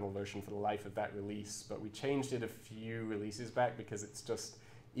was the kernel version for the life of that release, but we changed it a few releases back because it's just,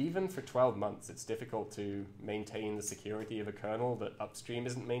 even for 12 months, it's difficult to maintain the security of a kernel that upstream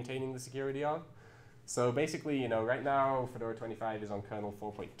isn't maintaining the security on. So basically, right now, Fedora 25 is on kernel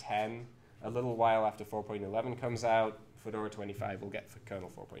 4.10. A little while after 4.11 comes out, Fedora 25 will get for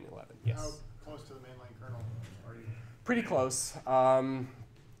kernel 4.11, yes. How close to the mainline kernel are you? Pretty close.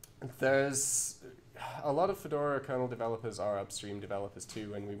 There's a lot of Fedora kernel developers are upstream developers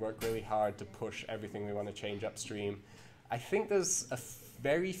too, and we work really hard to push everything we want to change upstream. I think there's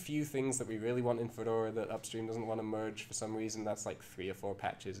very few things that we really want in Fedora that upstream doesn't want to merge for some reason. That's like 3 or 4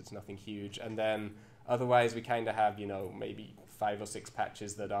 patches. It's nothing huge. And then otherwise we kind of have, maybe 5 or 6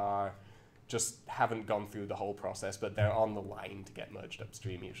 patches that are just haven't gone through the whole process, but they're on the line to get merged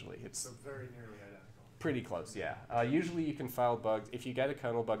upstream usually. It's So very nearly identical. pretty close, yeah. Usually you can file bugs. If you get a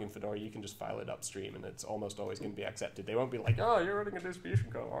kernel bug in Fedora, you can just file it upstream, and it's almost always going to be accepted. They won't be like, oh, you're running a distribution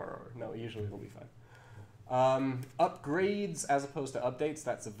code. No, usually it'll be fine. Upgrades as opposed to updates,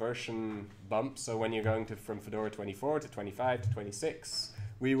 that's a version bump. So when you're going from Fedora 24 to 25 to 26,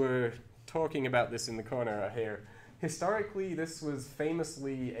 we were talking about this in the corner here. Historically, this was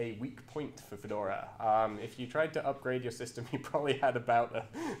famously a weak point for Fedora. If you tried to upgrade your system, you probably had about a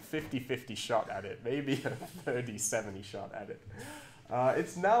 50-50 shot at it, maybe a 30-70 shot at it.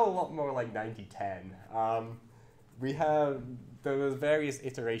 It's now a lot more like 90-10. There was various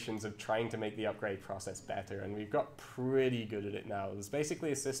iterations of trying to make the upgrade process better, and we've got pretty good at it now. There's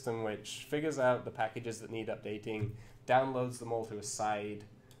basically a system which figures out the packages that need updating, downloads them all to a side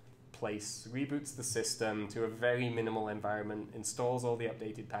place, reboots the system to a very minimal environment, installs all the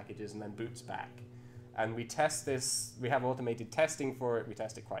updated packages, and then boots back. And we test this, we have automated testing for it, we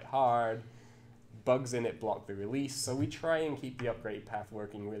test it quite hard, bugs in it block the release, so we try and keep the upgrade path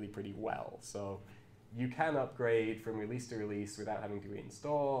working really pretty well. So you can upgrade from release to release without having to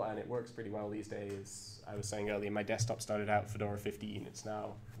reinstall, and it works pretty well these days. I was saying earlier, my desktop started out Fedora 15. It's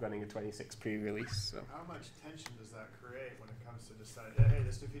now running a 26 pre-release. So. How much tension does that create when it comes to deciding, hey,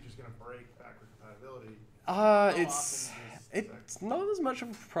 this new feature is going to break backward compatibility? It's not as much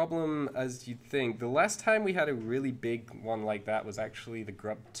of a problem as you'd think. The last time we had a really big one like that was actually the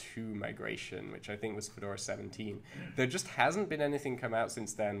Grub 2 migration, which I think was Fedora 17. There just hasn't been anything come out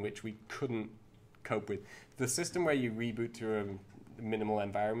since then which we couldn't cope with. The system where you reboot to a minimal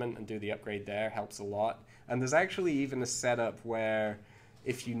environment and do the upgrade there helps a lot. And there's actually even a setup where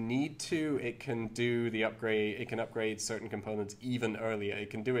if you need to, it can do the upgrade, it can upgrade certain components even earlier. It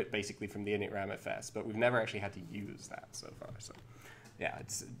can do it basically from the init ramfs, but we've never actually had to use that so far. So yeah,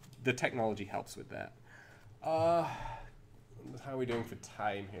 the technology helps with that. How are we doing for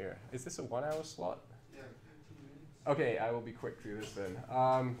time here? Is this a 1 hour slot? Okay, I will be quick through this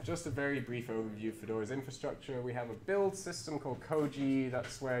then. Just a very brief overview of Fedora's infrastructure. We have a build system called Koji.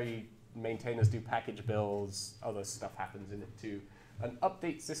 That's where maintainers do package builds. Other stuff happens in it too. An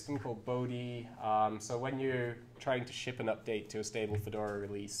update system called Bodhi. So when you're trying to ship an update to a stable Fedora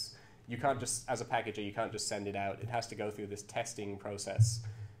release, you can't just, as a packager, you can't just send it out. It has to go through this testing process.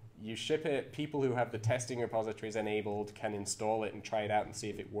 You ship it, people who have the testing repositories enabled can install it and try it out and see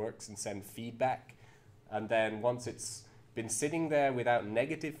if it works and send feedback. And then once it's been sitting there without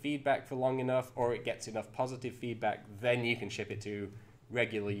negative feedback for long enough, or it gets enough positive feedback, then you can ship it to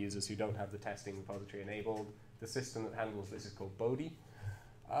regular users who don't have the testing repository enabled. The system that handles this is called Bodhi.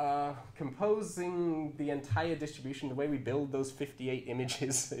 Composing the entire distribution, the way we build those 58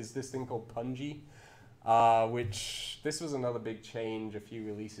 images is this thing called Punji, which this was another big change a few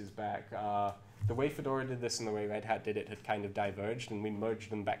releases back. The way Fedora did this and the way Red Hat did it had kind of diverged, and we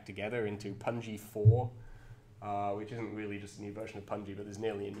merged them back together into Punji 4, which isn't really just a new version of Punji, but there's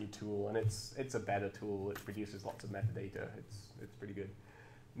nearly a new tool, and it's a better tool. It produces lots of metadata. It's pretty good.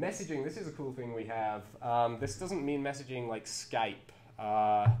 Messaging, this is a cool thing we have. This doesn't mean messaging like Skype.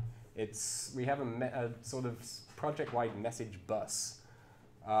 We have a sort of project-wide message bus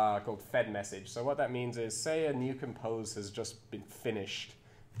called Fed Message. So what that means is, say a new compose has just been finished.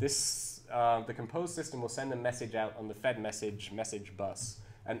 The compose system will send a message out on the Fed message bus,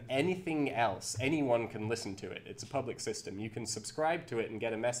 and anything else, anyone can listen to it. It's a public system. You can subscribe to it and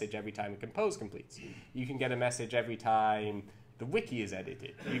get a message every time a compose completes. You can get a message every time the wiki is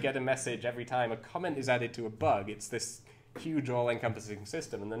edited. You get a message every time a comment is added to a bug. It's this huge all-encompassing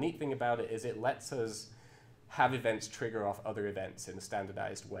system, and the neat thing about it is it lets us have events trigger off other events in a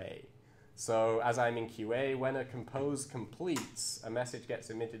standardized way. So as I'm in QA, when a compose completes, a message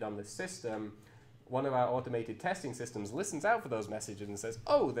gets emitted on the system, one of our automated testing systems listens out for those messages and says,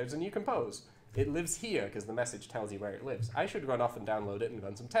 oh, there's a new compose. It lives here because the message tells you where it lives. I should run off and download it and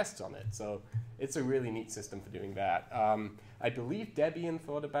run some tests on it. So it's a really neat system for doing that. I believe Debian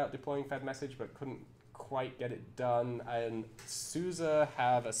thought about deploying Fed Message but couldn't quite get it done. And SUSE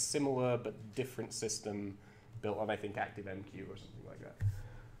have a similar but different system built on, I think, ActiveMQ or something like that.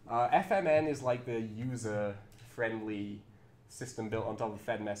 FMN is like the user-friendly system built on top of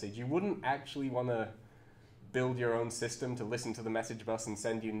Fed Message. You wouldn't actually want to build your own system to listen to the message bus and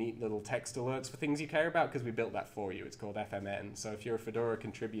send you neat little text alerts for things you care about, because we built that for you. It's called FMN. So if you're a Fedora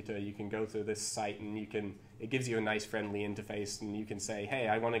contributor, you can go to this site and it gives you a nice friendly interface, and you can say, hey,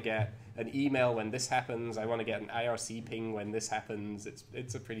 I want to get an email when this happens. I want to get an IRC ping when this happens.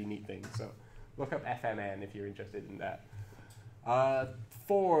 It's a pretty neat thing. So look up FMN if you're interested in that.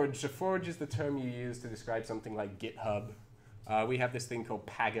 Forge. A forge is the term you use to describe something like GitHub. We have this thing called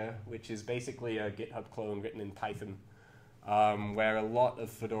Paga, which is basically a GitHub clone written in Python, where a lot of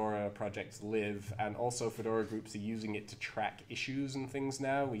Fedora projects live, and also Fedora groups are using it to track issues and things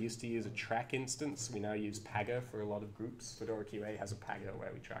now. We used to use a track instance. We now use Paga for a lot of groups. Fedora QA has a Paga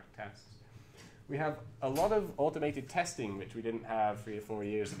where we track tasks. We have a lot of automated testing, which we didn't have 3 or 4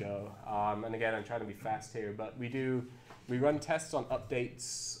 years ago. And again, I'm trying to be fast here, but we run tests on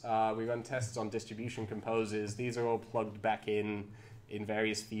updates. We run tests on distribution composes. These are all plugged back in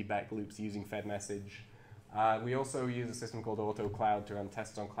various feedback loops using FedMessage. We also use a system called AutoCloud to run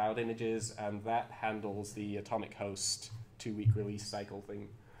tests on cloud images, and that handles the atomic host 2-week release cycle thing.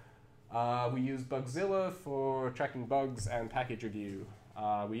 We use Bugzilla for tracking bugs and package review.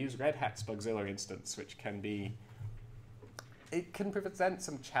 We use Red Hat's Bugzilla instance, which can present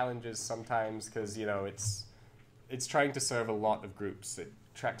some challenges sometimes because, you know, it's trying to serve a lot of groups. It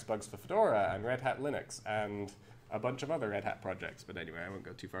tracks bugs for Fedora and Red Hat Linux and a bunch of other Red Hat projects. But anyway, I won't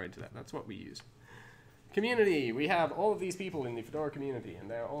go too far into that. That's what we use. Community. We have all of these people in the Fedora community, and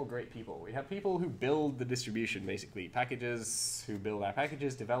they're all great people. We have people who build the distribution, basically. Packages who build our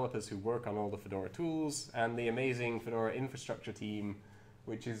packages, developers who work on all the Fedora tools, and the amazing Fedora infrastructure team,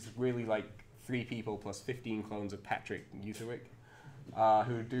 which is really like 3 people plus 15 clones of Patrick Uterwick,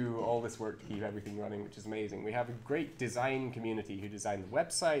 who do all this work to keep everything running, which is amazing. We have a great design community who design the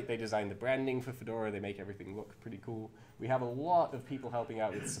website, they design the branding for Fedora, they make everything look pretty cool. We have a lot of people helping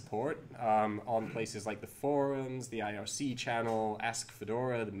out with support on places like the forums, the IRC channel, Ask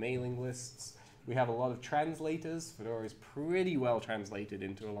Fedora, the mailing lists. We have a lot of translators. Fedora is pretty well translated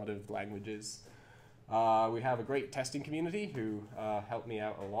into a lot of languages. We have a great testing community who help me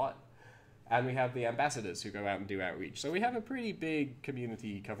out a lot. And we have the ambassadors who go out and do outreach. So we have a pretty big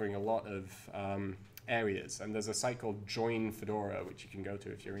community covering a lot of areas. And there's a site called Join Fedora, which you can go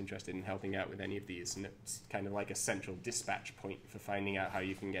to if you're interested in helping out with any of these. And it's kind of like a central dispatch point for finding out how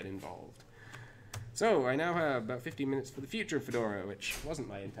you can get involved. So I now have about 15 minutes for the future of Fedora, which wasn't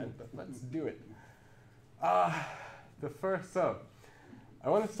my intent, but let's do it. I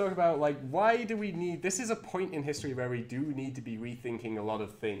wanted to talk about, like, why do we need... This is a point in history where we do need to be rethinking a lot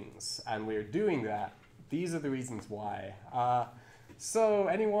of things, and we're doing that. These are the reasons why. So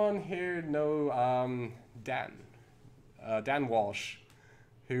anyone here know Dan? Dan Walsh,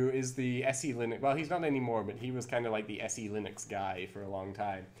 who is the SE Linux... Well, he's not anymore, but he was kind of like the SE Linux guy for a long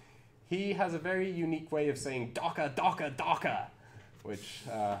time. He has a very unique way of saying Docker, Docker, Docker, which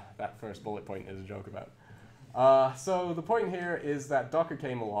that first bullet point is a joke about. So the point here is that Docker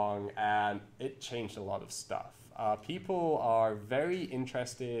came along and it changed a lot of stuff. People are very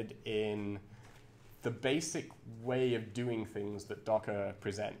interested in the basic way of doing things that Docker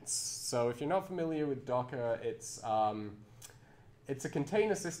presents. So if you're not familiar with Docker, it's a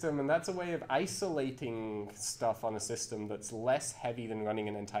container system, and that's a way of isolating stuff on a system that's less heavy than running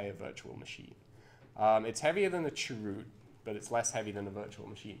an entire virtual machine. It's heavier than a chroot, but it's less heavy than a virtual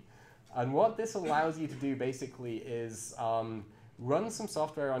machine. And what this allows you to do basically is run some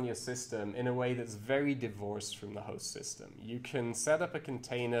software on your system in a way that's very divorced from the host system. You can set up a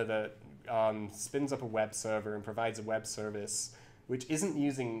container that spins up a web server and provides a web service which isn't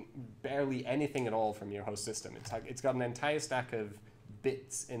using barely anything at all from your host system. It's got an entire stack of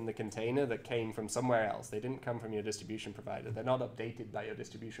bits in the container that came from somewhere else. They didn't come from your distribution provider. They're not updated by your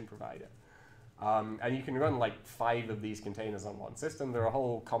distribution provider. And you can run like 5 of these containers on one system. There are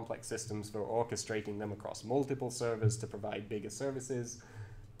whole complex systems for orchestrating them across multiple servers to provide bigger services.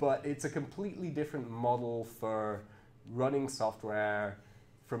 But it's a completely different model for running software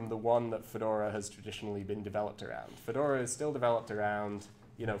from the one that Fedora has traditionally been developed around. Fedora is still developed around,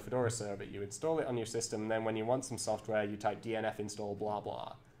 you know, Fedora server. You install it on your system, and then when you want some software, you type dnf install blah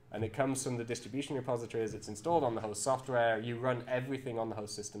blah. And it comes from the distribution repositories. It's installed on the host software. You run everything on the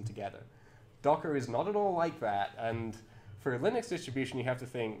host system together. Docker is not at all like that, and for a Linux distribution you have to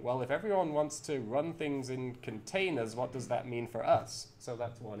think, well, if everyone wants to run things in containers, what does that mean for us? So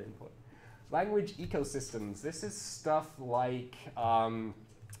that's one input. Language ecosystems. This is stuff like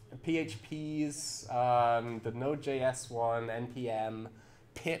PHP's, the Node.js one, NPM,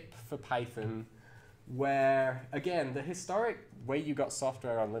 pip for Python, where, again, the historic way you got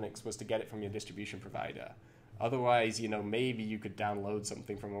software on Linux was to get it from your distribution provider. Otherwise, you know, maybe you could download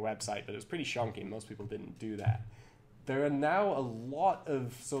something from a website, but it was pretty shonky, and most people didn't do that. There are now a lot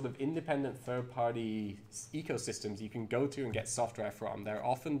of sort of independent third-party ecosystems you can go to and get software from. They're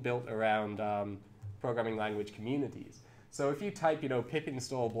often built around programming language communities. So if you type, you know, pip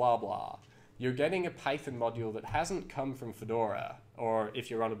install blah blah, you're getting a Python module that hasn't come from Fedora, or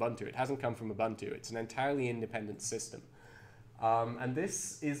if you're on Ubuntu, it hasn't come from Ubuntu. It's an entirely independent system. And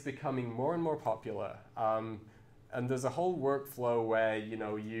this is becoming more and more popular. And there's a whole workflow where, you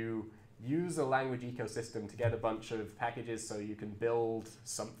know, you use a language ecosystem to get a bunch of packages so you can build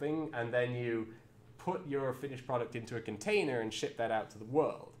something, and then you put your finished product into a container and ship that out to the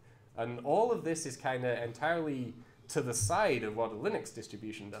world. And all of this is kind of entirely to the side of what a Linux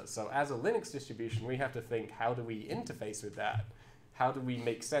distribution does. So as a Linux distribution, we have to think, how do we interface with that? How do we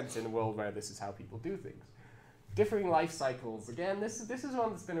make sense in a world where this is how people do things? Differing life cycles. Again, this is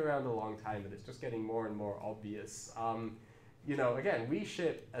one that's been around a long time, but it's just getting more and more obvious. You know, again, we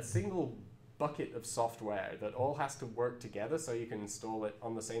ship a single bucket of software that all has to work together so you can install it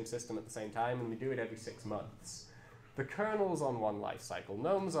on the same system at the same time, and we do it every 6 months. The kernel's on one life cycle,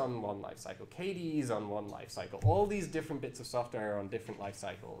 GNOME's on one life cycle, KDE's on one life cycle. All these different bits of software are on different life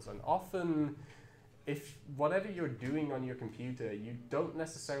cycles, and often, if whatever you're doing on your computer, you don't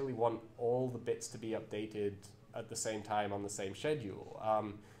necessarily want all the bits to be updated at the same time on the same schedule.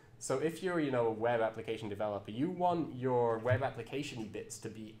 So if you're, you know, a web application developer, you want your web application bits to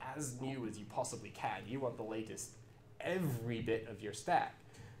be as new as you possibly can. You want the latest every bit of your stack.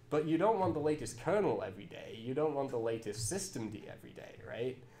 But you don't want the latest kernel every day. You don't want the latest systemd every day,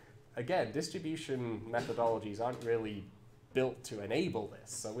 right? Again, distribution methodologies aren't really built to enable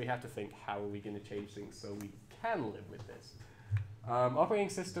this. So we have to think, how are we going to change things so we can live with this? Operating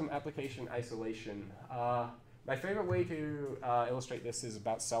system application isolation. My favorite way to illustrate this is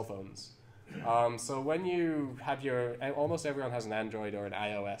about cell phones. So when you have almost everyone has an Android or an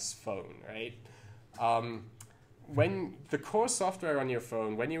iOS phone, right? When the core software on your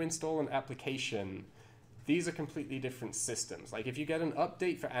phone, when you install an application, these are completely different systems. Like if you get an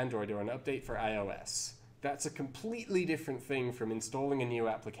update for Android or an update for iOS, that's a completely different thing from installing a new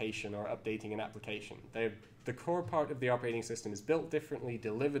application or updating an application. The core part of the operating system is built differently,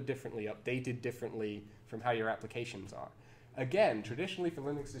 delivered differently, updated differently from how your applications are. Again, traditionally for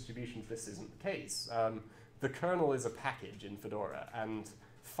Linux distributions, this isn't the case. The kernel is a package in Fedora, and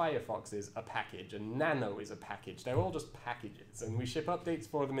Firefox is a package, and Nano is a package. They're all just packages, and we ship updates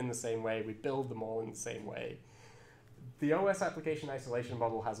for them in the same way. We build them all in the same way. The OS application isolation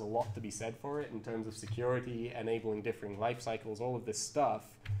model has a lot to be said for it in terms of security, enabling differing life cycles, all of this stuff.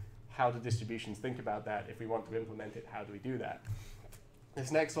 How do distributions think about that? If we want to implement it, how do we do that?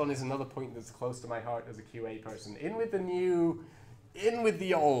 This next one is another point that's close to my heart as a QA person. In with the new, in with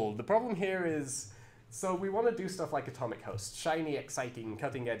the old. The problem here is, so we want to do stuff like atomic host, shiny, exciting,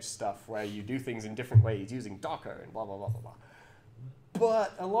 cutting-edge stuff where you do things in different ways using Docker and blah, blah, blah, blah, blah.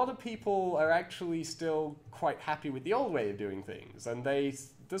 But a lot of people are actually still quite happy with the old way of doing things. And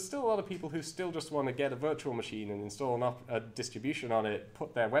there's still a lot of people who still just want to get a virtual machine and install a distribution on it,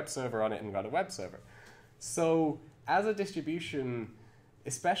 put their web server on it, and run a web server. So as a distribution,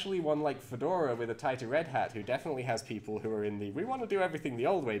 especially one like Fedora with a tie to Red Hat, who definitely has people who are in the, we want to do everything the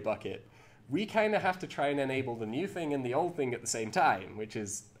old way bucket, we kind of have to try and enable the new thing and the old thing at the same time, which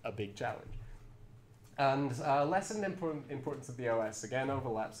is a big challenge. And lessened importance of the OS, again,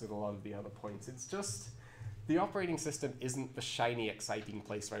 overlaps with a lot of the other points. It's just, the operating system isn't the shiny, exciting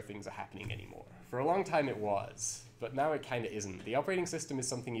place where things are happening anymore. For a long time it was, but now it kind of isn't. The operating system is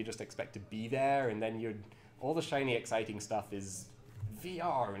something you just expect to be there, and then all the shiny, exciting stuff is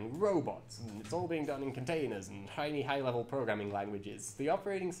VR and robots, and it's all being done in containers and tiny, high-level programming languages. The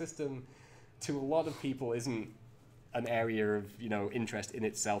operating system, to a lot of people, isn't an area of interest in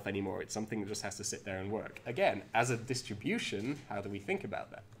itself anymore. It's something that just has to sit there and work. Again, as a distribution, how do we think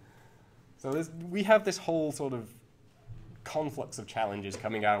about that? So we have this whole sort of conflux of challenges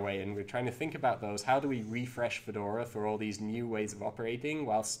coming our way, and we're trying to think about those. How do we refresh Fedora for all these new ways of operating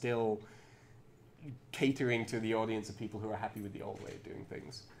while still catering to the audience of people who are happy with the old way of doing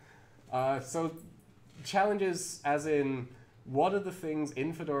things? So challenges as in, what are the things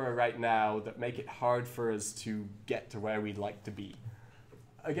in Fedora right now that make it hard for us to get to where we'd like to be?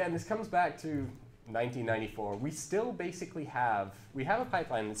 Again, this comes back to 1994. We still basically have a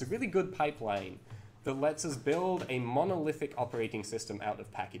pipeline. It's a really good pipeline that lets us build a monolithic operating system out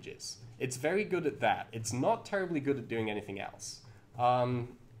of packages. It's very good at that. It's not terribly good at doing anything else.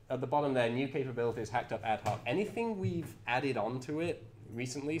 At the bottom there, new capabilities, hacked up ad hoc. Anything we've added onto it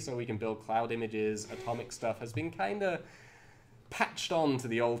recently so we can build cloud images, atomic stuff, has been kind of patched on to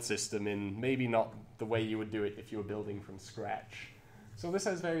the old system in maybe not the way you would do it if you were building from scratch. So this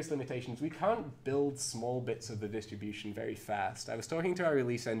has various limitations. We can't build small bits of the distribution very fast. I was talking to our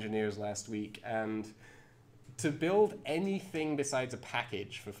release engineers last week, and to build anything besides a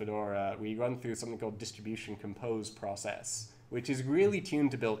package for Fedora, we run through something called distribution compose process, which is really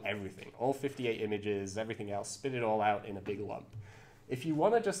tuned to build everything, all 58 images, everything else, spit it all out in a big lump. If you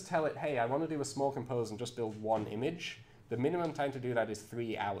want to just tell it, hey, I want to do a small compose and just build one image, the minimum time to do that is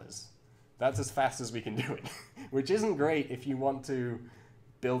 3 hours. That's as fast as we can do it, which isn't great if you want to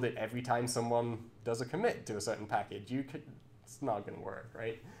build it every time someone does a commit to a certain package. It's not going to work,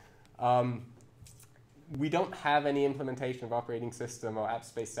 right? We don't have any implementation of operating system or app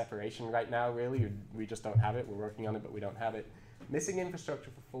space separation right now, really. We just don't have it. We're working on it, but we don't have it. Missing infrastructure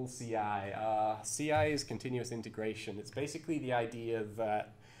for full CI. CI is continuous integration. It's basically the idea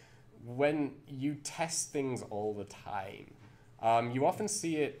that when you test things all the time, you often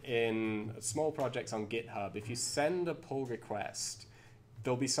see it in small projects on GitHub. If you send a pull request,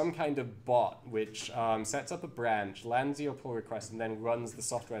 there'll be some kind of bot which sets up a branch, lands your pull request, and then runs the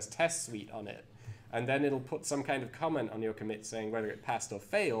software's test suite on it. And then it'll put some kind of comment on your commit saying whether it passed or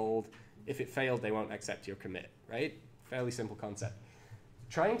failed. If it failed, they won't accept your commit, right? Fairly simple concept.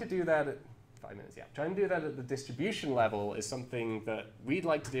 Trying to do that at 5 minutes, yeah. Trying to do that at the distribution level is something that we'd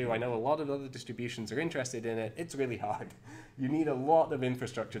like to do. I know a lot of other distributions are interested in it. It's really hard. You need a lot of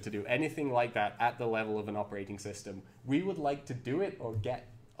infrastructure to do anything like that at the level of an operating system. We would like to do it or get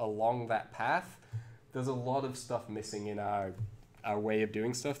along that path. There's a lot of stuff missing in our way of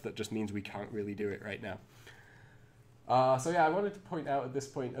doing stuff that just means we can't really do it right now. So yeah, I wanted to point out at this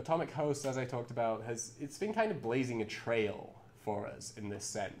point, Atomic Host, as I talked about, it's been kind of blazing a trail for us in this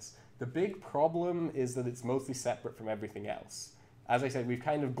sense. The big problem is that it's mostly separate from everything else. As I said, we've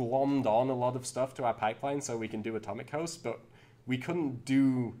kind of glommed on a lot of stuff to our pipeline so we can do Atomic Host, but we couldn't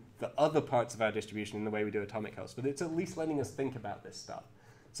do the other parts of our distribution in the way we do Atomic Host, but it's at least letting us think about this stuff.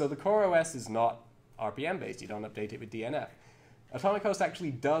 So the core OS is not RPM-based. You don't update it with DNF. Atomic Host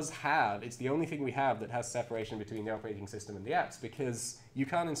actually does have, it's the only thing we have that has separation between the operating system and the apps because you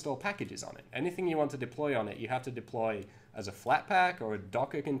can't install packages on it. Anything you want to deploy on it, you have to deploy as a Flatpak or a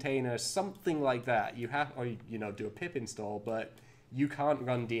Docker container, something like that. You have, or do a pip install, but you can't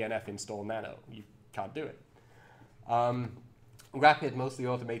run DNF install nano. You can't do it. Rapid, mostly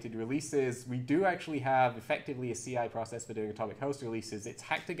automated releases. We do actually have effectively a CI process for doing Atomic Host releases. It's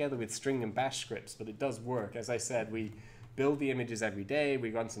hacked together with string and bash scripts, but it does work. As I said, we build the images every day,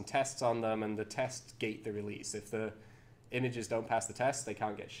 we run some tests on them, and the tests gate the release. If the images don't pass the test, they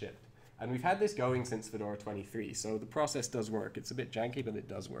can't get shipped. And we've had this going since Fedora 23, so the process does work. It's a bit janky, but it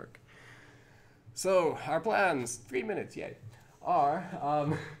does work. So our plans, 3 minutes, yay,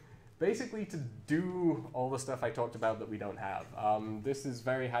 are basically to do all the stuff I talked about that we don't have. This is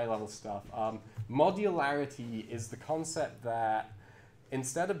very high-level stuff. Modularity is the concept that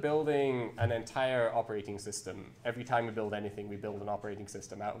instead of building an entire operating system, every time we build anything, we build an operating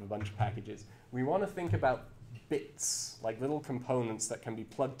system out of a bunch of packages. We want to think about bits, like little components that can be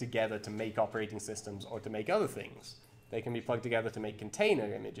plugged together to make operating systems or to make other things. They can be plugged together to make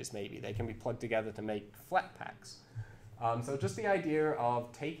container images, maybe. They can be plugged together to make Flatpaks. So just the idea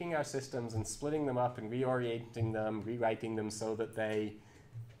of taking our systems and splitting them up and reorienting them, rewriting them so that they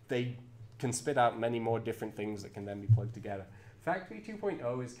can spit out many more different things that can then be plugged together. Factory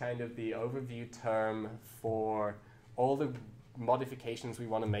 2.0 is kind of the overview term for all the modifications we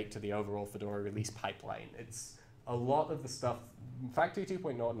want to make to the overall Fedora release pipeline. It's a lot of the stuff, Factory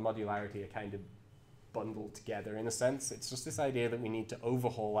 2.0 and Modularity are kind of bundled together in a sense. It's just this idea that we need to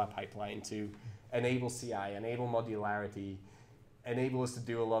overhaul our pipeline to enable CI, enable modularity, enable us to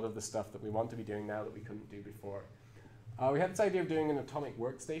do a lot of the stuff that we want to be doing now that we couldn't do before. We had this idea of doing an atomic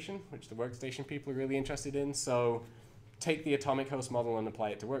workstation, which the workstation people are really interested in. So take the atomic host model and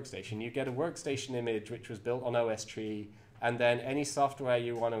apply it to workstation. You get a workstation image which was built on OS tree, and then any software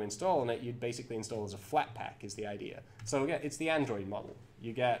you want to install on it, you'd basically install as a Flatpak is the idea. So again, it's the Android model.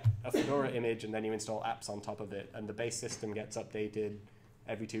 You get a Fedora image and then you install apps on top of it, and the base system gets updated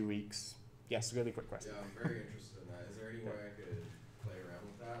every 2 weeks. Yes, really quick question. Yeah, I'm very interested in that. Is there any way I could play around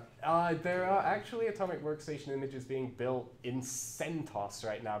with that? There are actually atomic workstation images being built in CentOS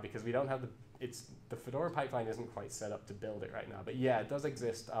right now because we don't have the Fedora pipeline isn't quite set up to build it right now. But yeah, it does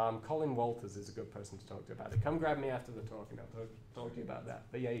exist. Colin Walters is a good person to talk to about it. Come grab me after the talk and I'll talk to you about that.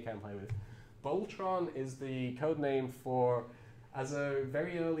 But yeah, you can play with it. Boltron is the code name for, as a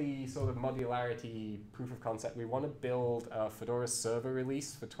very early sort of modularity proof of concept, we want to build a Fedora server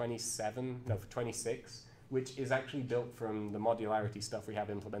release for 26, which is actually built from the modularity stuff we have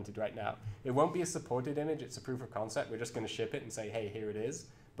implemented right now. It won't be a supported image, it's a proof of concept. We're just going to ship it and say, hey, here it is.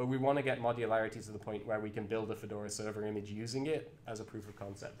 But we want to get modularity to the point where we can build a Fedora server image using it as a proof of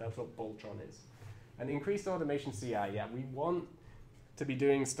concept. That's what Boltron is. And increased automation CI, yeah, we want to be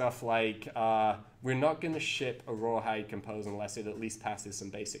doing stuff like, we're not going to ship a rawhide compose unless it at least passes some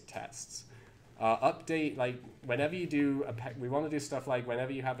basic tests. Update, like whenever you do, we want to do stuff like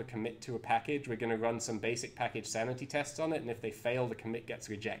whenever you have a commit to a package, we're going to run some basic package sanity tests on it, and if they fail, the commit gets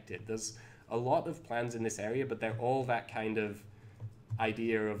rejected. There's a lot of plans in this area, but they're all that kind of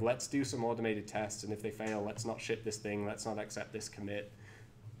idea of let's do some automated tests, and if they fail, let's not ship this thing, let's not accept this commit.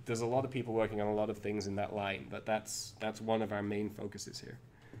 There's a lot of people working on a lot of things in that line, but that's one of our main focuses here.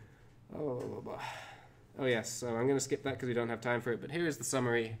 Oh yes, so I'm going to skip that because we don't have time for it, but here's the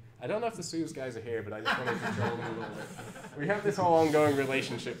summary. I don't know if the SUSE guys are here, but I just wanted to troll them a little bit. We have this whole ongoing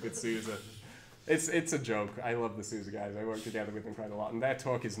relationship with SUSE. It's a joke. I love the SUSE guys. I work together with them quite a lot, and their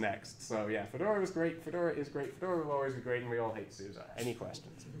talk is next. So yeah, Fedora was great, Fedora is great, Fedora will always be great, and we all hate SUSE. Any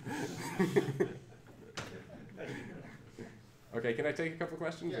questions? Okay, can I take a couple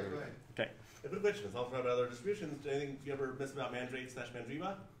questions? Yeah, go ahead. Okay. A quick question. It's also about other distributions. Anything you ever miss about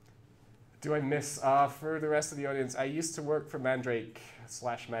Mandrake/Mandriva? Do I miss? For the rest of the audience, I used to work for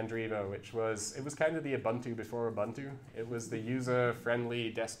Mandrake/Mandriva, which was kind of the Ubuntu before Ubuntu. It was the user-friendly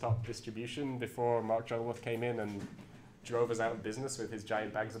desktop distribution before Mark Shuttleworth came in and drove us out of business with his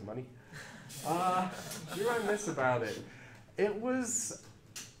giant bags of money. Do I miss about it? It was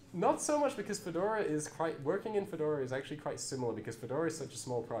not so much because working in Fedora is actually quite similar because Fedora is such a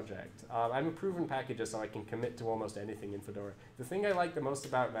small project. I'm a proven packager, so I can commit to almost anything in Fedora. The thing I liked the most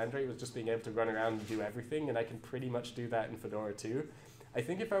about Mandrake was just being able to run around and do everything, and I can pretty much do that in Fedora too. I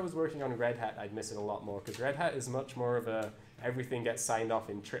think if I was working on Red Hat, I'd miss it a lot more because Red Hat is much more of a everything gets signed off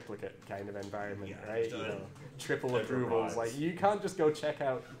in triplicate kind of environment, right? You know, triple approvals. Like you can't just go check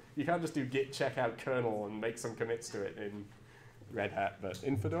out. You can't just do git check out kernel and make some commits to it in Red Hat, but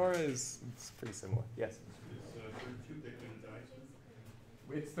in Fedora it's pretty similar. Yes? Is 32-bit Intel?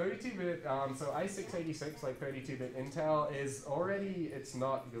 It's 32-bit, so i686, like 32-bit Intel, is already, it's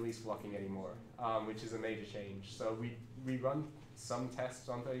not release blocking anymore, which is a major change. So we run some tests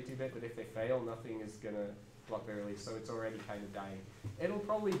on 32-bit, but if they fail, nothing is going to block the release, so it's already kind of dying. It'll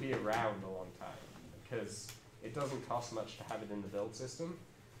probably be around a long time, because it doesn't cost much to have it in the build system,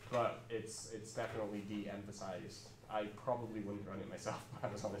 but it's definitely de-emphasized. I probably wouldn't run it myself, if I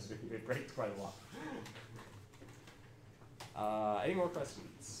was honest with you. It breaks quite a lot. Any more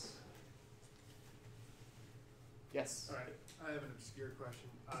questions? Yes? All right, I have an obscure question.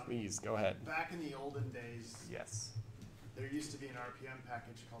 Please, go ahead. Back in the olden days, Yes. there used to be an RPM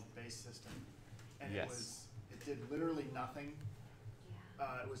package called Base System, and Yes. it did literally nothing.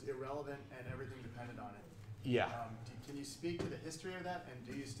 It was irrelevant, and everything depended on it. Yeah. Can you speak to the history of that, and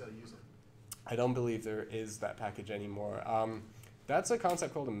do you still use it? I don't believe there is that package anymore. That's a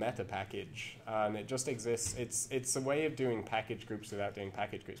concept called a meta package, and it just exists. It's a way of doing package groups without doing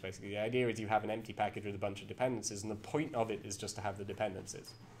package groups, basically. The idea is you have an empty package with a bunch of dependencies, and the point of it is just to have the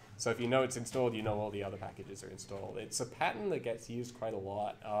dependencies. So if you know it's installed, you know all the other packages are installed. It's a pattern that gets used quite a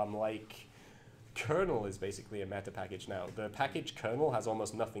lot. Like kernel is basically a meta package now. The package kernel has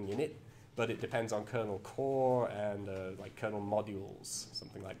almost nothing in it, but it depends on kernel core and like kernel modules,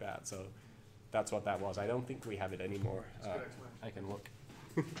 something like that. So that's what that was. I don't think we have it anymore. I can look.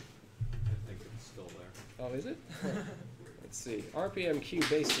 I think it's still there. Oh, is it? Let's see. RPMQ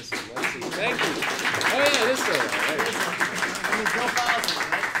base system. Let's see. Thank you. Oh yeah, it is still there. Right. I mean, no files in it,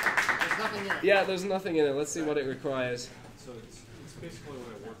 right? There's nothing in it. Yeah, there's nothing in it. Let's see what it requires. So it's basically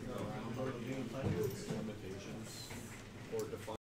what I working around are limitations or define